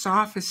or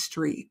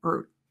sophistry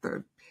or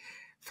the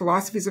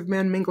philosophies of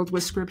men mingled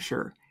with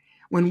scripture.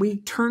 When we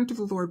turn to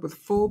the Lord with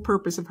full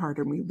purpose of heart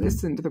and we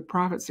listen to the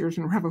prophets, seers,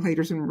 and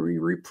revelators, and we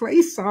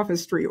replace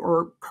sophistry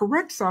or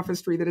correct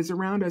sophistry that is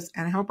around us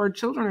and help our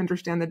children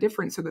understand the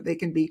difference so that they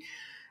can be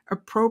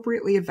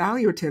appropriately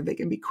evaluative, they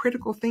can be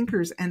critical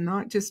thinkers and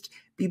not just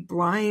be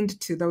blind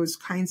to those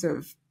kinds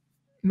of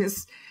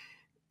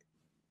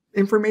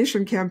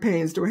misinformation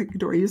campaigns. Do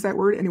I use that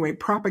word? Anyway,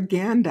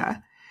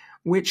 propaganda,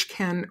 which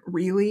can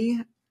really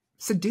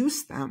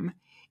seduce them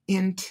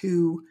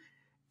into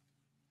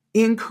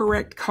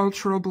incorrect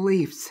cultural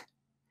beliefs.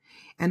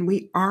 And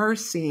we are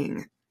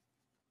seeing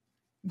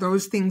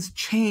those things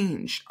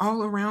change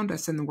all around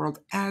us in the world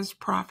as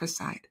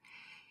prophesied,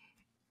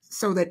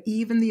 so that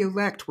even the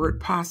elect, were it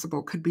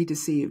possible, could be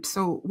deceived.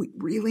 So we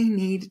really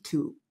need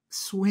to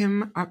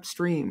swim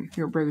upstream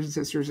here, brothers and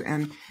sisters,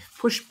 and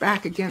push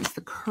back against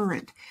the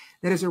current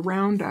that is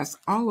around us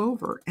all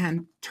over,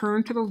 and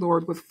turn to the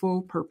Lord with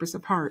full purpose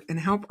of heart and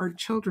help our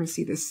children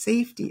see the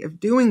safety of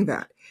doing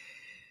that.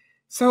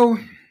 So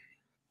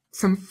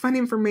some fun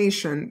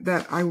information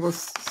that I will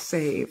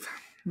save.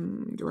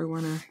 Do I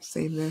want to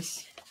save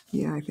this?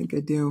 Yeah, I think I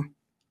do.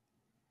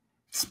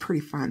 It's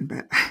pretty fun,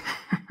 but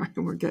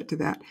we'll get to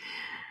that.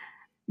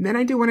 Then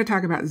I do want to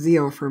talk about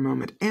zeal for a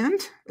moment. And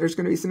there's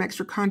going to be some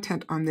extra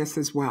content on this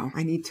as well.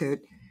 I need to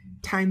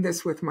time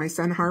this with my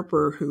son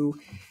Harper, who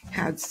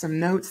had some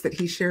notes that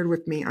he shared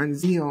with me on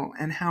zeal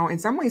and how in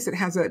some ways it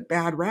has a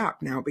bad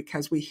rap now,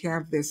 because we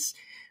have this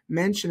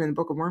mention in the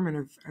Book of Mormon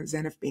of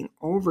Zeniff being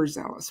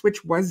overzealous,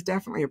 which was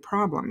definitely a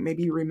problem.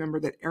 Maybe you remember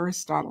that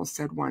Aristotle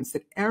said once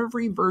that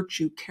every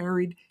virtue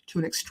carried to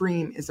an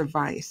extreme is a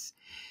vice.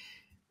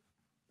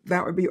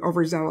 That would be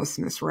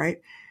overzealousness,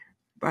 right?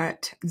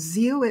 But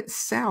zeal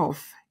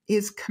itself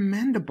is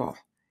commendable,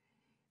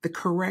 the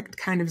correct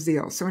kind of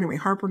zeal. So anyway,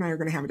 Harper and I are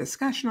going to have a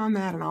discussion on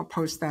that, and I'll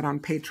post that on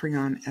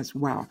Patreon as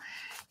well.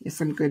 He has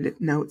some good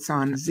notes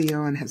on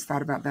zeal and has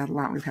thought about that a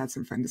lot. We've had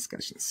some fun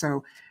discussions.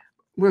 So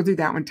we'll do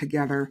that one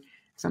together.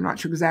 So I'm not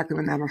sure exactly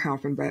when that'll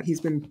happen, but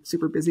he's been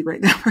super busy right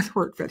now with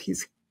work, but he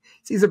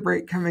sees a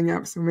break coming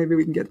up, so maybe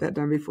we can get that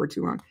done before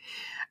too long.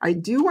 I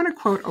do want to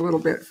quote a little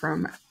bit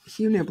from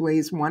Hugh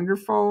Nibley's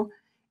wonderful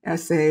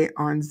essay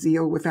on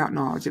zeal without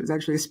knowledge. It was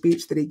actually a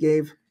speech that he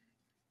gave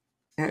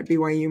at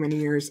BYU many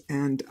years,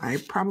 and I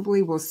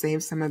probably will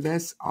save some of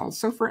this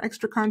also for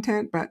extra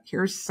content, but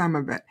here's some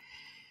of it.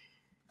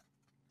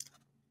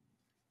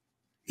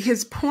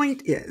 His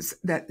point is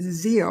that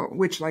zeal,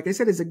 which, like I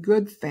said, is a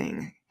good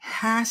thing,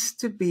 has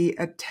to be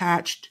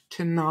attached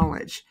to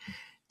knowledge,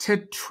 to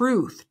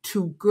truth,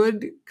 to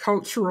good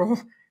cultural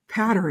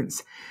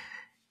patterns,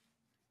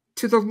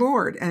 to the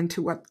Lord, and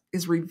to what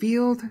is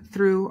revealed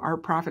through our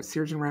prophets,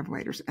 seers, and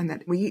revelators, and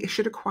that we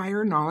should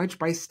acquire knowledge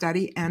by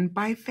study and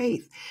by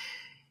faith.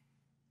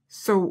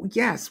 So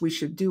yes, we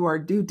should do our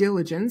due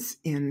diligence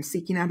in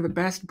seeking out of the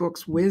best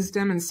books,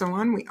 wisdom, and so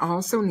on. We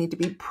also need to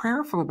be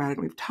prayerful about it.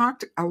 We've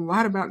talked a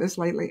lot about this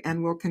lately,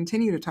 and we'll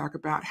continue to talk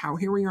about how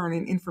here we are in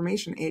an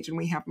information age and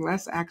we have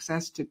less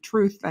access to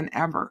truth than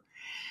ever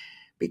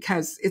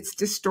because it's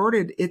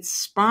distorted, it's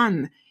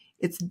spun,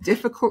 it's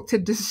difficult to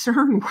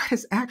discern what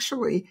is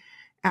actually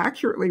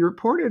accurately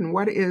reported and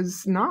what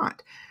is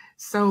not.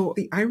 So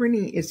the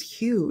irony is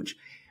huge.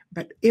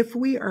 But if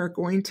we are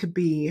going to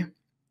be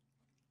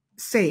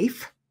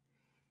safe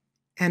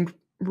and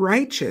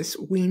righteous,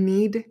 we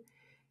need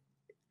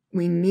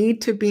We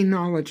need to be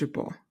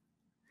knowledgeable.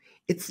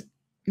 It's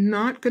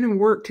not going to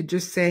work to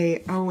just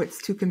say, oh,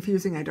 it's too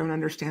confusing, I don't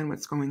understand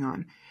what's going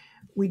on.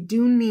 We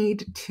do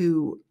need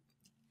to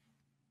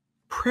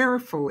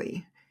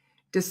prayerfully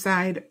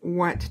decide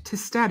what to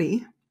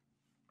study.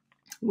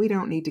 We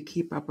don't need to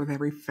keep up with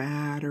every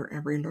fad or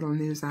every little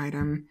news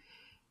item.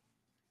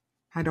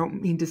 I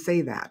don't mean to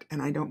say that,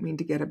 and I don't mean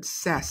to get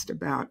obsessed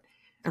about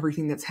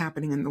everything that's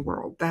happening in the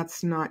world.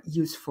 That's not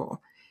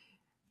useful.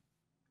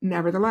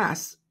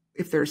 Nevertheless,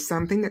 if there's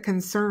something that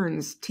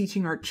concerns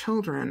teaching our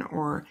children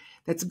or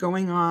that's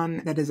going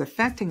on that is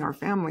affecting our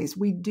families,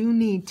 we do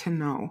need to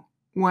know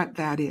what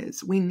that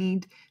is. We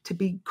need to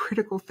be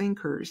critical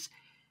thinkers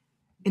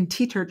and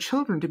teach our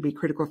children to be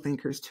critical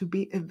thinkers, to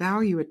be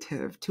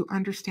evaluative, to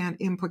understand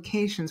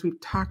implications. We've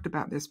talked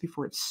about this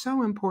before. It's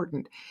so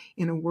important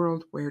in a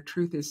world where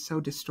truth is so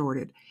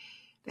distorted.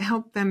 To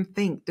help them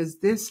think, does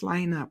this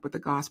line up with the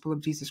gospel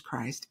of Jesus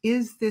Christ?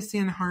 Is this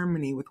in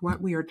harmony with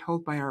what we are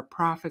told by our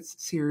prophets,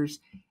 seers,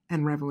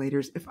 and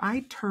revelators? If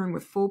I turn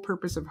with full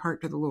purpose of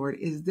heart to the Lord,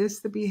 is this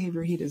the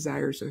behavior he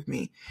desires of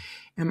me?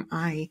 Am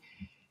I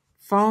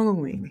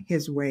following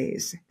his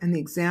ways and the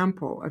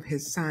example of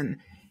his Son?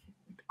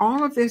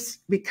 All of this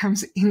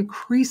becomes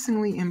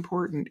increasingly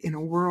important in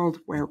a world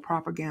where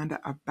propaganda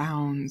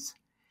abounds,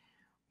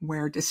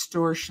 where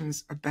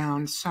distortions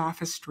abound,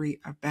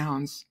 sophistry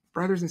abounds.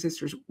 Brothers and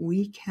sisters,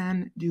 we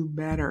can do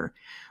better.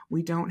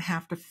 We don't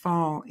have to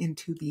fall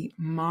into the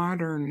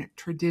modern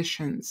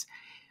traditions.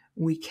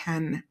 We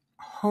can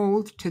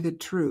hold to the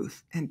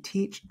truth and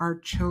teach our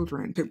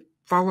children to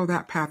follow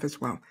that path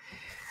as well.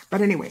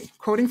 But anyway,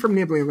 quoting from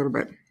Nibley a little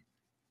bit.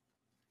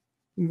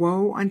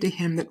 Woe unto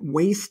him that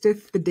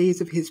wasteth the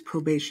days of his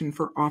probation,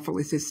 for awful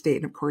is his state.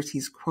 And of course,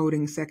 he's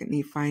quoting 2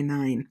 Nephi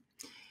 9.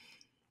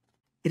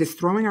 It is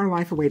throwing our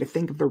life away to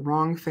think of the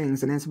wrong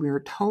things. And as we are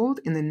told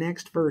in the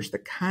next verse, the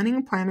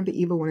cunning plan of the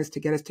evil one is to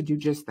get us to do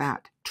just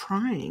that,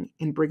 trying,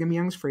 in Brigham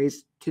Young's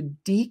phrase, to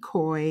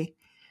decoy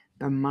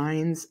the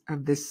minds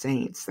of the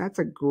saints. That's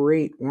a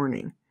great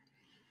warning.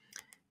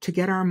 To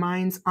get our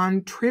minds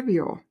on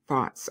trivial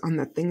thoughts, on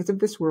the things of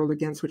this world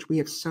against which we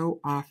have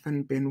so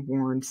often been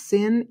warned.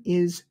 Sin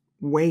is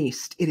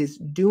waste. It is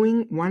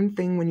doing one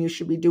thing when you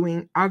should be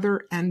doing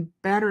other and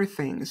better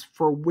things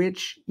for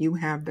which you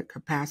have the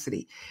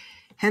capacity.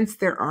 Hence,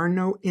 there are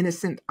no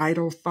innocent,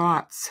 idle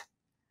thoughts.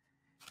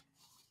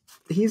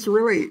 He's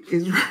really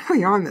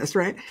on this,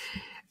 right?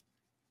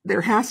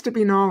 There has to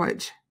be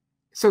knowledge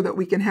so that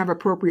we can have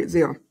appropriate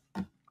zeal.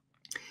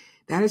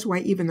 That is why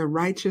even the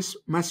righteous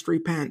must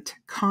repent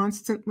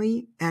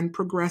constantly and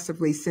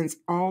progressively, since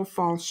all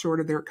fall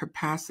short of their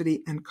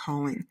capacity and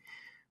calling.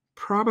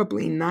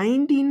 Probably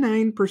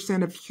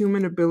 99% of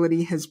human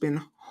ability has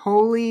been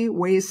wholly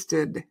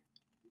wasted,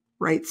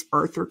 writes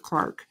Arthur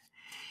Clarke.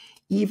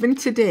 Even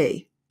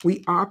today,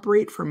 we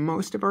operate for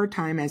most of our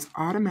time as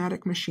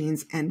automatic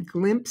machines and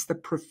glimpse the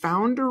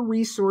profounder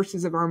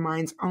resources of our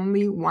minds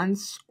only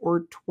once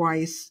or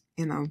twice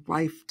in a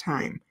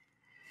lifetime.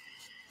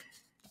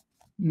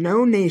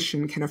 No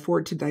nation can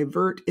afford to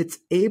divert its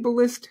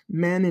ablest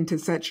men into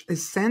such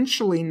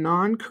essentially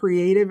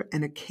non-creative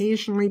and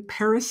occasionally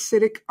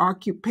parasitic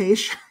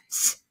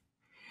occupations.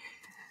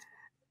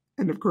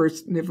 And of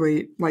course,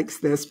 Nibley likes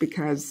this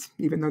because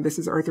even though this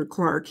is Arthur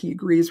Clarke, he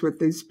agrees with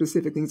these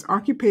specific things.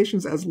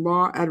 Occupations as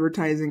law,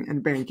 advertising,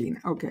 and banking.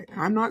 Okay,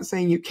 I'm not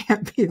saying you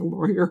can't be a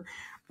lawyer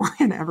or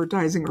in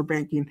advertising or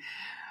banking,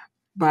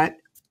 but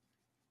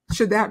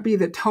should that be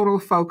the total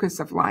focus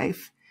of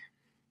life?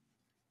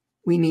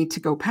 We need to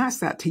go past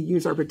that to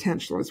use our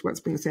potential, is what's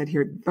being said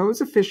here.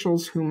 Those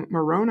officials whom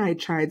Moroni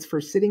chides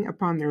for sitting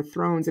upon their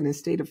thrones in a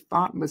state of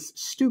thoughtless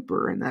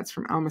stupor, and that's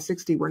from Alma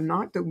 60, were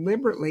not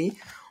deliberately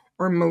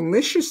or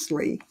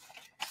maliciously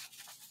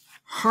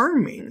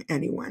harming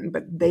anyone,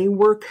 but they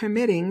were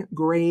committing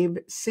grave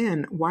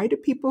sin. Why do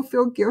people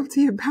feel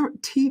guilty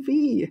about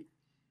TV?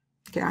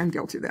 Okay, I'm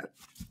guilty of that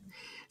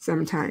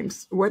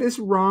sometimes. What is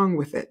wrong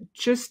with it?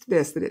 Just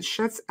this, that it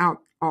shuts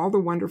out all the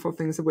wonderful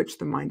things of which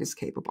the mind is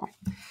capable.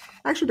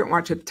 I actually don't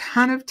watch a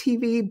ton of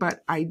TV,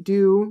 but I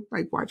do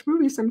watch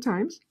movies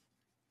sometimes.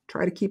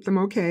 Try to keep them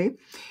okay.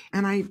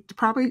 And I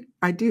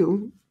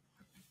do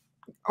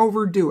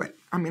overdo it.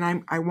 I mean,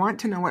 I want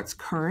to know what's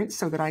current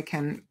so that I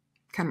can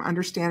kind of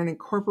understand and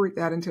incorporate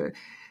that into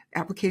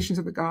applications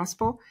of the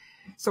gospel.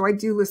 So I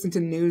do listen to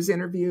news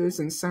interviews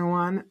and so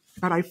on,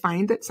 but I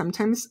find that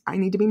sometimes I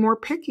need to be more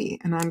picky.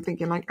 And I'm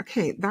thinking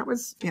okay, that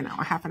was,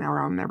 a half an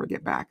hour I'll never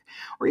get back,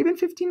 or even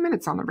 15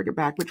 minutes I'll never get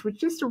back, which was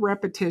just a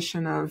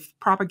repetition of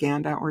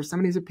propaganda or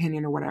somebody's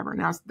opinion or whatever.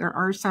 Now, there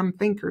are some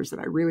thinkers that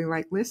I really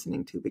like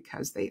listening to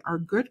because they are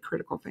good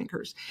critical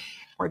thinkers,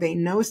 or they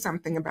know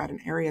something about an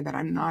area that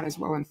I'm not as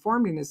well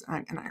informed in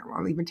and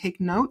I'll even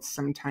take notes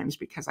sometimes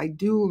because I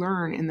do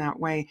learn in that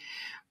way.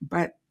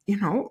 But,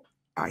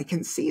 I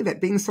can see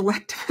that being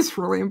selective is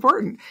really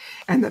important,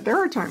 and that there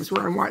are times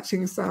where I'm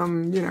watching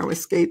some,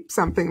 escape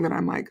something that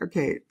I'm like,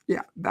 okay,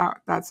 yeah,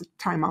 that's a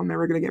time I'm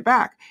never going to get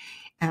back.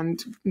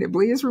 And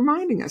Nibley is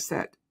reminding us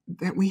that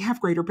that we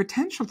have greater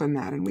potential than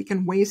that. And we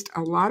can waste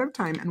a lot of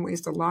time and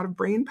waste a lot of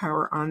brain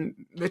power on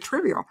the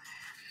trivial.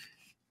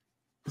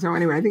 So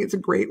anyway, I think it's a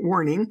great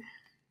warning.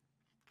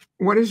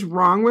 What is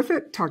wrong with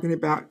it? Talking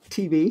about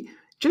TV,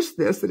 just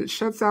this, that it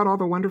shuts out all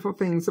the wonderful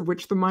things of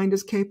which the mind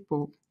is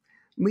capable,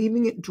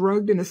 leaving it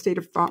drugged in a state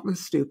of thoughtless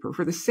stupor.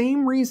 For the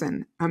same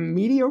reason, a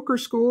mediocre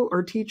school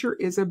or teacher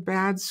is a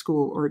bad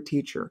school or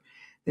teacher.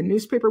 The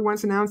newspaper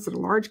once announced that a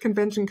large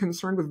convention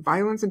concerned with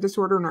violence and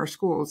disorder in our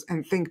schools,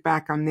 and think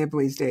back on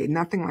Nibley's day,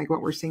 nothing like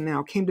what we're seeing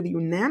now, came to the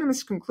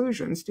unanimous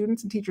conclusion,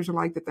 students and teachers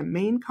alike, that the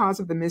main cause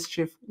of the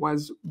mischief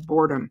was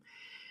boredom.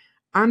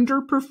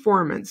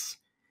 Underperformance,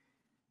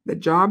 the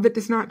job that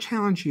does not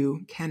challenge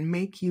you, can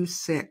make you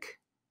sick.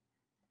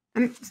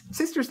 And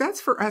sisters,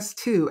 that's for us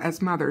too,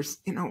 as mothers.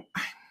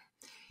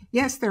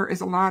 Yes, there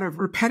is a lot of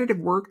repetitive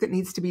work that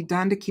needs to be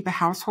done to keep a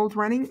household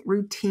running.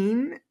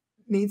 Routine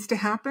needs to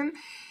happen.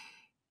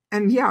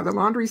 And yeah, the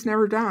laundry's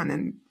never done,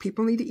 and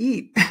people need to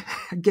eat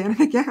again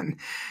and again,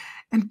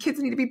 and kids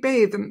need to be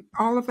bathed and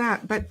all of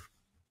that.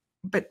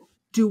 But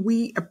do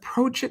we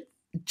approach it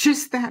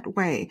just that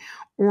way?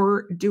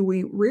 Or do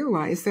we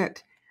realize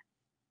that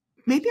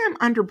maybe I'm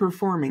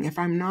underperforming if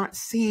I'm not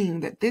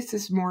seeing that this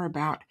is more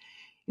about,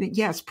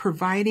 yes,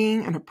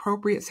 providing an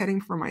appropriate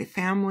setting for my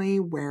family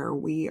where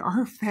we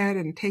are fed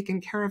and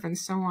taken care of and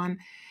so on.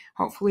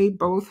 Hopefully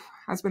both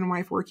husband and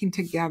wife working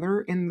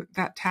together in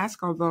that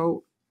task,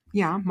 although,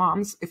 yeah,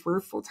 moms, if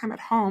we're full-time at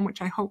home,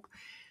 which I hope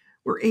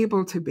we're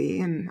able to be,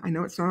 and I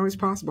know it's not always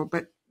possible,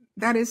 but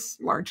that is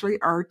largely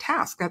our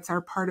task. That's our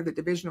part of the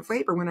division of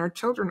labor when our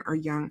children are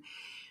young.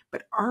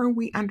 But are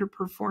we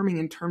underperforming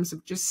in terms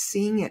of just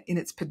seeing it in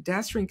its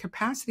pedestrian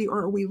capacity, or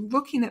are we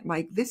looking at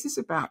like this is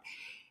about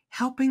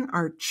helping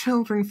our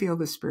children feel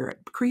the Spirit,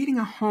 creating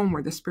a home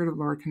where the Spirit of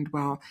the Lord can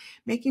dwell,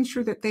 making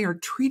sure that they are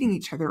treating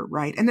each other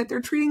right and that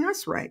they're treating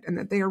us right and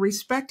that they are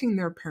respecting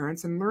their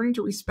parents and learning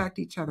to respect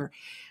each other?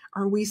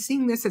 Are we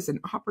seeing this as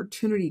an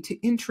opportunity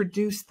to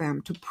introduce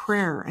them to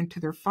prayer and to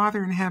their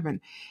Father in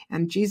heaven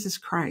and Jesus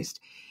Christ,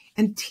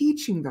 and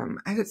teaching them,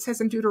 as it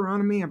says in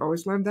Deuteronomy, I've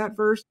always loved that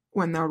verse,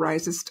 when thou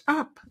risest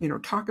up,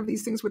 talk of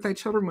these things with thy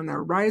children, when thou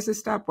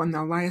risest up, when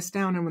thou liest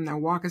down, and when thou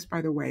walkest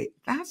by the way.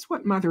 That's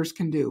what mothers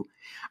can do.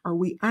 Are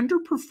we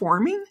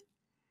underperforming?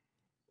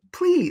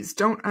 Please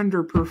don't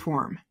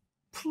underperform.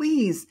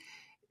 Please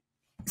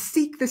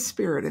seek the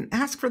Spirit and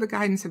ask for the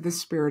guidance of the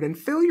Spirit and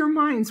fill your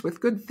minds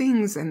with good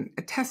things and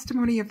a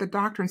testimony of the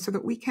doctrine so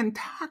that we can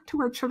talk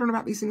to our children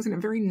about these things in a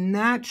very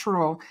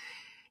natural,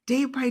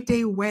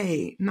 day-by-day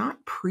way,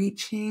 not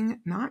preaching,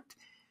 not,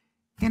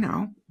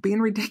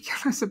 being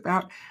ridiculous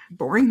about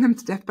boring them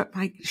to death, but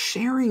like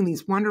sharing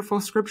these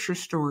wonderful scripture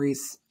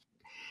stories,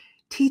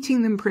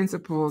 teaching them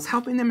principles,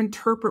 helping them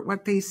interpret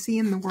what they see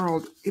in the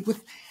world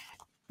with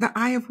the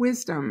eye of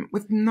wisdom,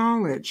 with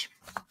knowledge.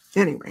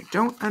 Anyway,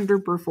 don't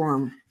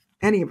underperform.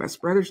 Any of us,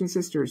 brothers and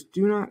sisters,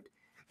 do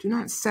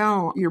not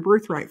sell your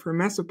birthright for a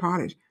mess of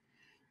pottage.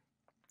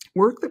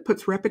 Work that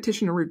puts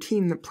repetition or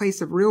routine in the place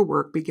of real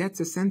work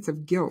begets a sense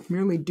of guilt.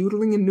 Merely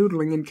doodling and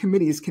noodling in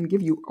committees can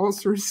give you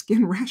ulcers,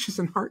 skin rashes,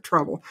 and heart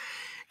trouble.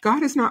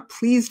 God is not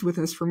pleased with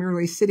us for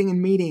merely sitting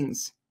in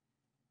meetings.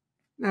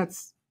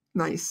 That's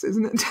nice,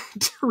 isn't it,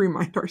 to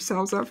remind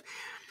ourselves of?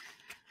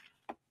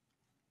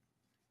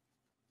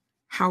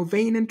 How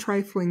vain and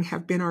trifling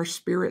have been our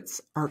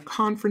spirits, our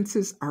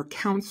conferences, our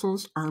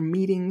councils, our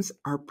meetings,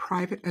 our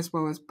private as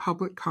well as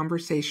public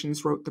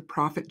conversations, wrote the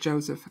prophet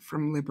Joseph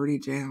from Liberty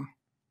Jail.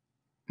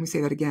 Let me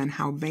say that again.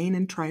 How vain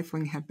and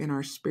trifling have been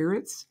our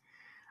spirits,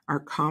 our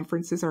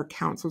conferences, our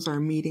councils, our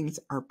meetings,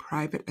 our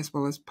private as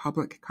well as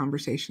public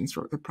conversations,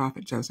 wrote the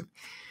prophet Joseph.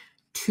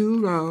 Too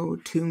low,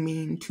 too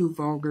mean, too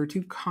vulgar,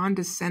 too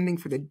condescending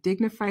for the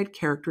dignified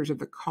characters of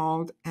the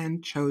called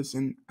and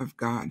chosen of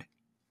God.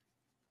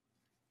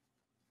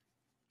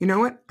 You know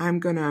what? I'm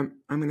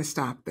gonna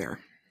stop there,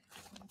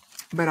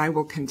 but I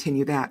will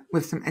continue that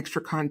with some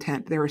extra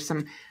content. There are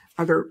some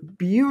other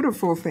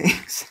beautiful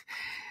things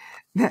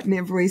that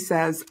Nibley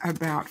says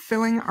about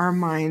filling our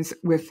minds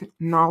with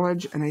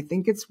knowledge, and I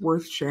think it's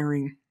worth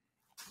sharing,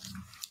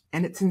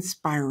 and it's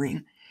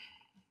inspiring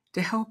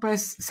to help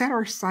us set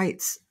our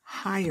sights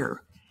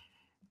higher.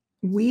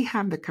 We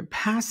have the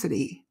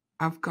capacity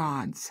of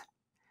God's.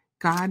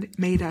 God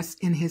made us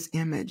in his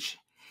image,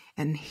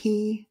 and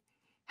he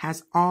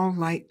has all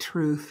light,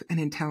 truth, and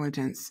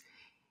intelligence.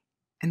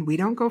 And we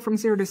don't go from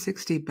 0 to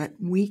 60, but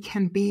we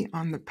can be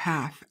on the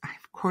path.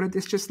 I've quoted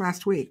this just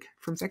last week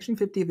from section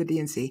 50 of the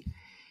D&C.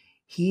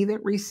 He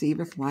that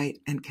receiveth light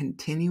and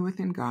continueth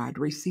in God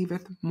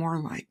receiveth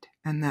more light,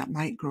 and that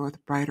light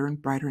groweth brighter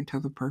and brighter until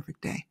the perfect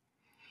day.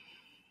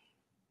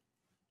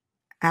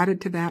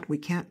 Added to that, we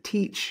can't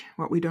teach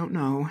what we don't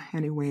know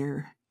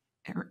anywhere,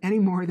 or any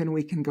more than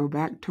we can go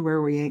back to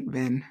where we ain't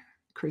been.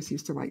 Chris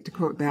used to like to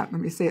quote that.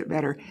 Let me say it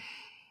better.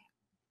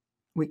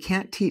 We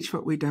can't teach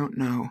what we don't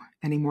know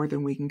any more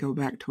than we can go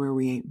back to where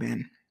we ain't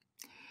been.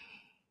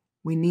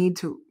 We need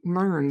to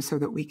learn so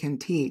that we can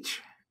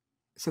teach,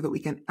 so that we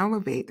can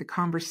elevate the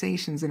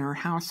conversations in our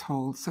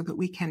household, so that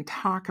we can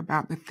talk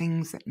about the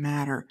things that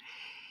matter.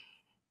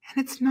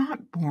 And it's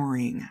not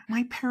boring.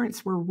 My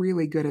parents were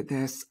really good at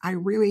this. I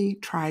really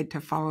tried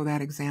to follow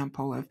that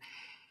example of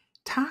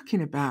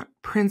talking about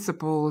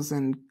principles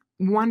and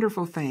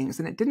wonderful things.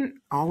 And it didn't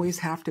always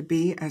have to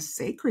be a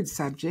sacred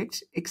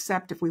subject,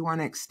 except if we want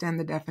to extend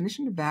the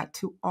definition of that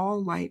to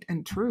all light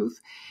and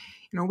truth.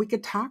 We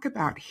could talk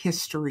about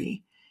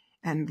history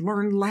and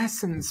learn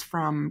lessons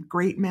from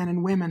great men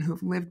and women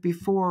who've lived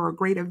before, or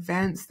great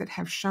events that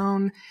have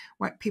shown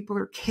what people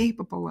are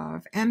capable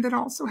of, and that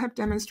also have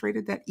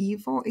demonstrated that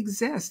evil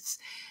exists,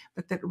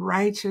 but that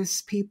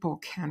righteous people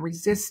can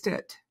resist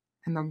it.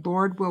 And the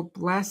Lord will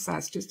bless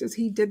us, just as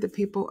he did the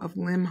people of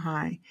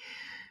Limhi.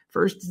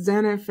 First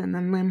Zeniff and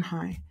then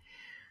Limhi.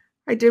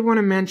 I did want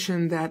to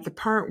mention that the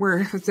part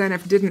where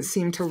Zeniff didn't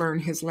seem to learn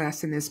his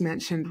lesson is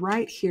mentioned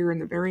right here in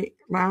the very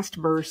last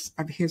verse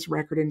of his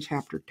record in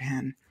chapter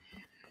 10.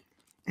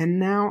 And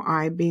now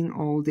I, being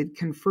old, did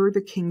confer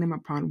the kingdom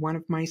upon one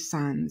of my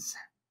sons.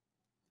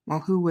 Well,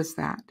 who was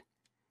that?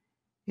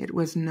 It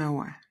was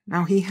Noah.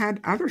 Now, he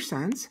had other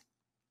sons.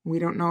 We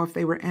don't know if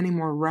they were any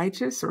more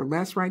righteous or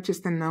less righteous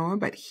than Noah,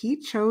 but he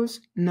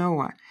chose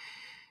Noah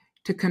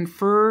to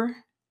confer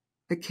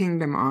the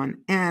kingdom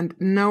on. And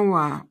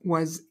Noah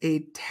was a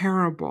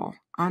terrible,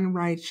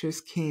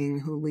 unrighteous king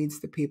who leads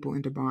the people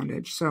into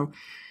bondage. So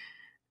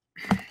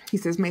he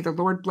says, may the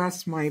Lord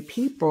bless my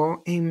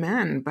people.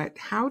 Amen. But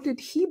how did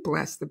he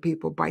bless the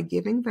people? By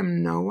giving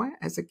them Noah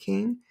as a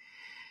king?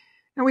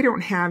 Now, we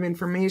don't have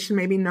information.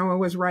 Maybe Noah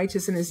was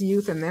righteous in his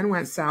youth and then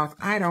went south.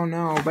 I don't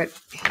know. But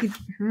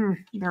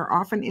there are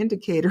often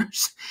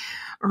indicators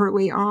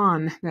early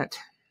on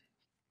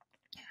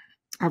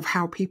of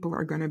how people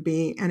are going to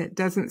be. And it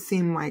doesn't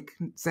seem like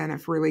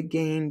Zeniff really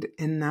gained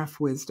enough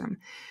wisdom.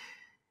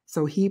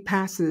 So he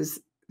passes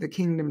the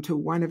kingdom to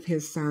one of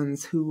his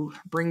sons, who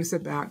brings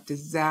about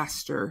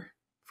disaster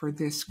for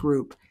this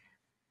group.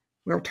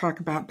 We'll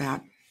talk about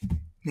that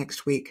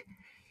next week.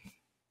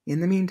 In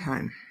the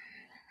meantime,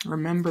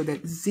 remember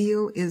that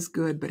zeal is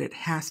good, but it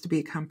has to be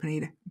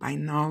accompanied by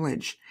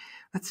knowledge.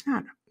 Let's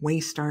not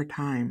waste our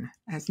time.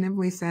 As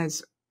Lili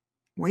says,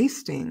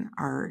 wasting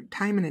our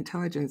time and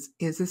intelligence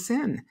is a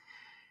sin.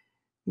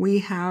 We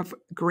have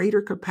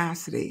greater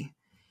capacity.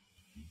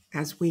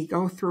 As we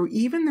go through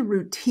even the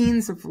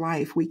routines of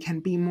life, we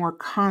can be more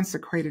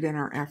consecrated in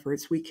our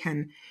efforts. We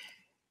can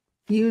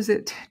use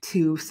it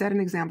to set an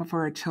example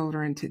for our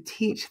children, to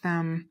teach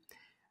them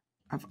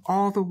of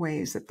all the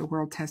ways that the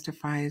world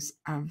testifies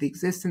of the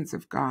existence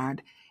of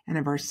God and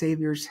of our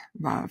Savior's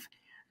love.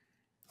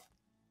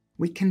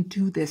 We can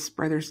do this,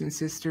 brothers and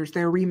sisters.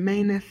 There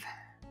remaineth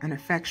an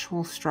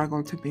effectual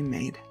struggle to be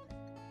made.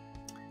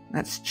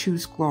 Let's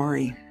choose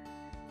glory.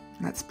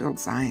 Let's build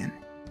Zion.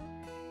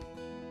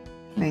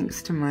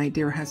 Thanks to my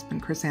dear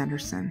husband, Chris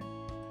Anderson,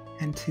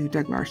 and to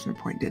Doug Larson of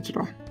Point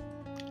Digital.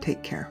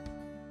 Take care.